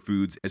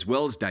superfoods, as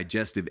well as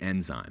digestive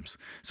enzymes.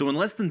 So in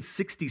less than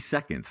 60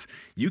 seconds,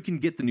 you can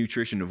get the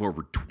nutrition of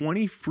over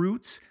 20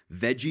 fruits,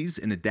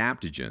 veggies, and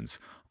adaptogens,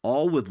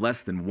 all with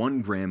less than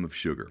 1 gram of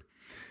sugar.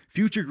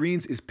 Future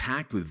Greens is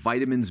packed with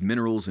vitamins,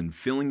 minerals, and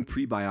filling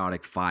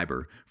prebiotic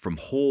fiber from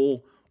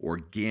whole,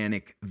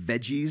 organic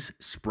veggies,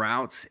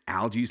 sprouts,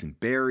 algae, and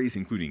berries,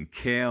 including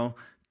kale,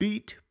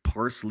 beet,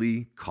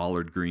 parsley,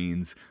 collard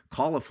greens,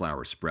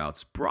 cauliflower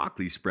sprouts,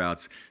 broccoli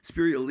sprouts,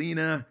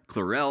 spirulina,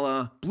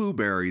 chlorella,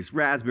 blueberries,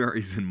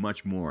 raspberries, and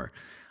much more.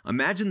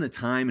 Imagine the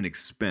time and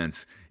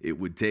expense it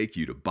would take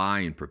you to buy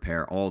and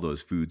prepare all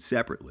those foods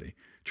separately.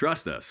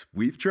 Trust us,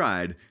 we've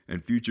tried,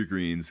 and Future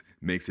Greens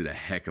makes it a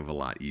heck of a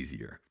lot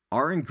easier.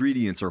 Our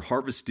ingredients are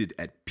harvested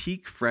at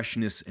peak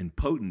freshness and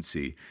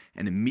potency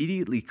and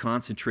immediately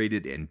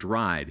concentrated and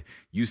dried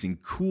using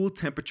cool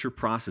temperature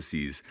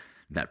processes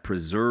that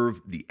preserve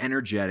the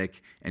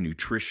energetic and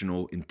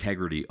nutritional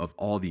integrity of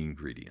all the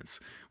ingredients.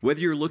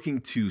 Whether you're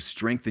looking to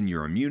strengthen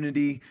your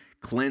immunity,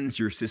 cleanse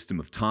your system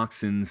of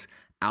toxins,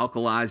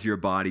 alkalize your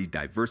body,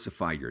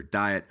 diversify your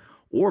diet,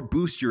 or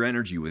boost your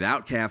energy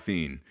without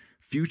caffeine,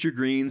 Future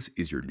Greens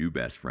is your new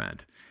best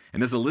friend.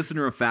 And as a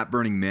listener of Fat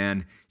Burning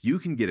Man, you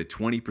can get a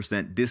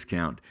 20%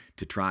 discount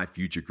to try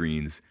Future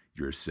Greens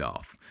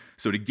yourself.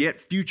 So to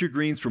get Future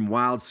Greens from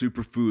Wild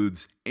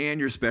Superfoods and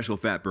your special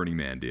Fat Burning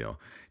Man deal,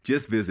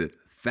 just visit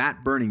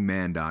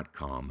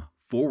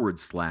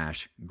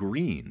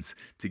fatburningman.com/greens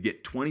to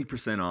get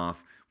 20%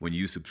 off when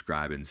you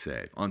subscribe and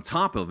save. On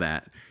top of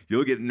that,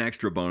 you'll get an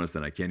extra bonus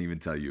that I can't even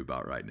tell you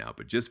about right now,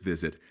 but just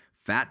visit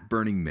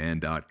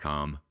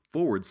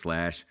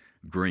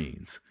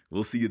fatburningman.com/greens.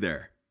 We'll see you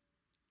there.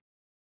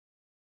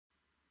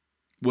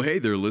 Well, hey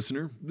there,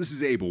 listener. This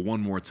is Abel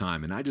one more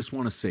time, and I just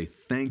want to say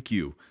thank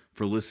you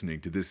for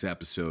listening to this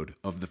episode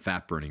of the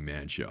Fat Burning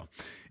Man Show.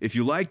 If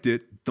you liked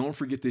it, don't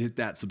forget to hit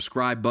that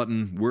subscribe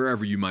button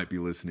wherever you might be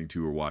listening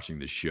to or watching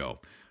this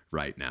show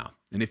right now.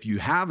 And if you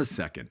have a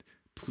second,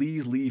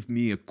 please leave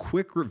me a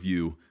quick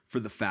review for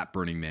the Fat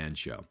Burning Man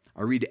Show.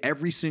 I read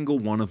every single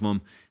one of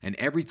them, and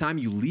every time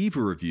you leave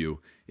a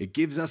review, it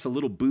gives us a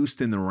little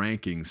boost in the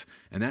rankings,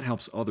 and that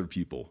helps other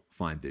people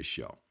find this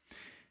show.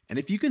 And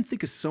if you can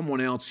think of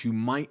someone else who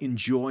might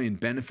enjoy and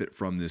benefit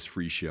from this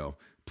free show,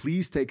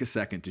 please take a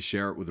second to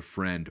share it with a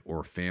friend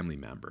or a family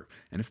member.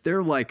 And if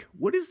they're like,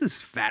 what is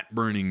this Fat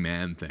Burning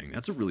Man thing?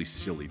 That's a really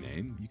silly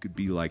name. You could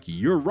be like,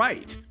 you're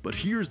right, but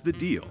here's the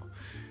deal.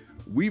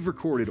 We've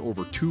recorded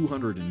over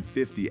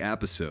 250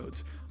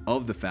 episodes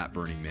of the Fat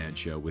Burning Man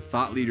Show with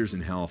thought leaders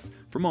in health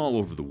from all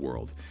over the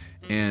world.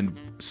 And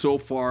so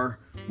far,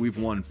 we've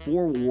won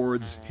 4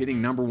 awards,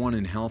 hitting number 1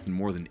 in health in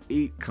more than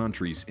 8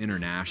 countries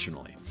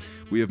internationally.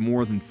 We have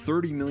more than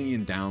 30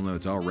 million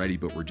downloads already,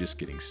 but we're just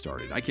getting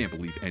started. I can't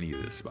believe any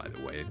of this, by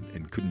the way,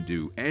 and couldn't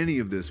do any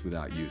of this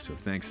without you, so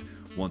thanks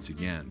once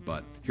again.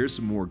 But here's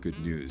some more good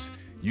news.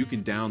 You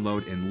can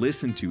download and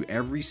listen to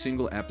every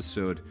single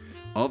episode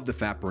of the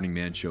Fat Burning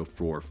Man Show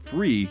for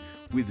free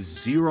with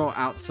 0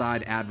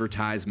 outside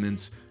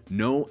advertisements,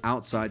 no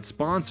outside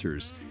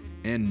sponsors,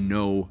 and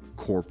no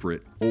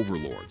corporate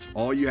overlords.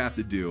 All you have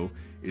to do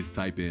is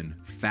type in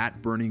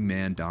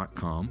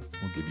fatburningman.com.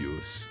 I'll give you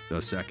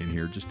a second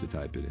here just to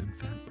type it in,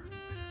 fatburningman.com.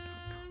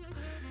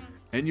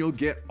 And you'll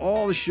get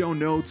all the show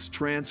notes,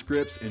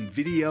 transcripts, and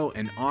video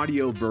and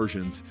audio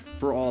versions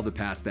for all the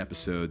past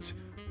episodes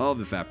of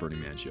the Fat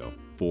Burning Man Show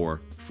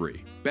for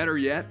free. Better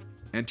yet,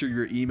 enter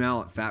your email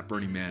at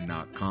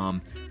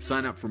fatburningman.com,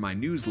 sign up for my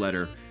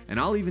newsletter, and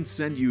I'll even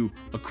send you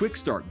a quick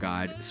start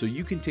guide so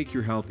you can take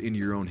your health into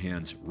your own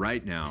hands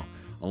right now,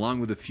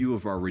 along with a few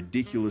of our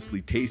ridiculously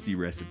tasty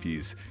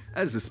recipes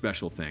as a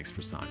special thanks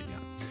for signing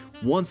up.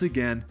 Once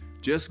again,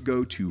 just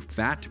go to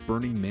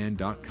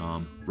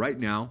fatburningman.com right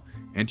now,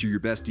 enter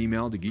your best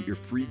email to get your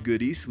free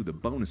goodies with a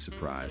bonus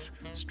surprise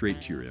straight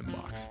to your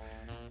inbox.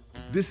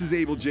 This is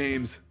Abel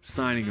James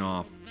signing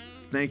off.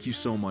 Thank you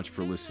so much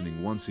for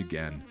listening once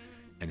again,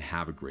 and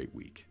have a great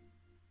week.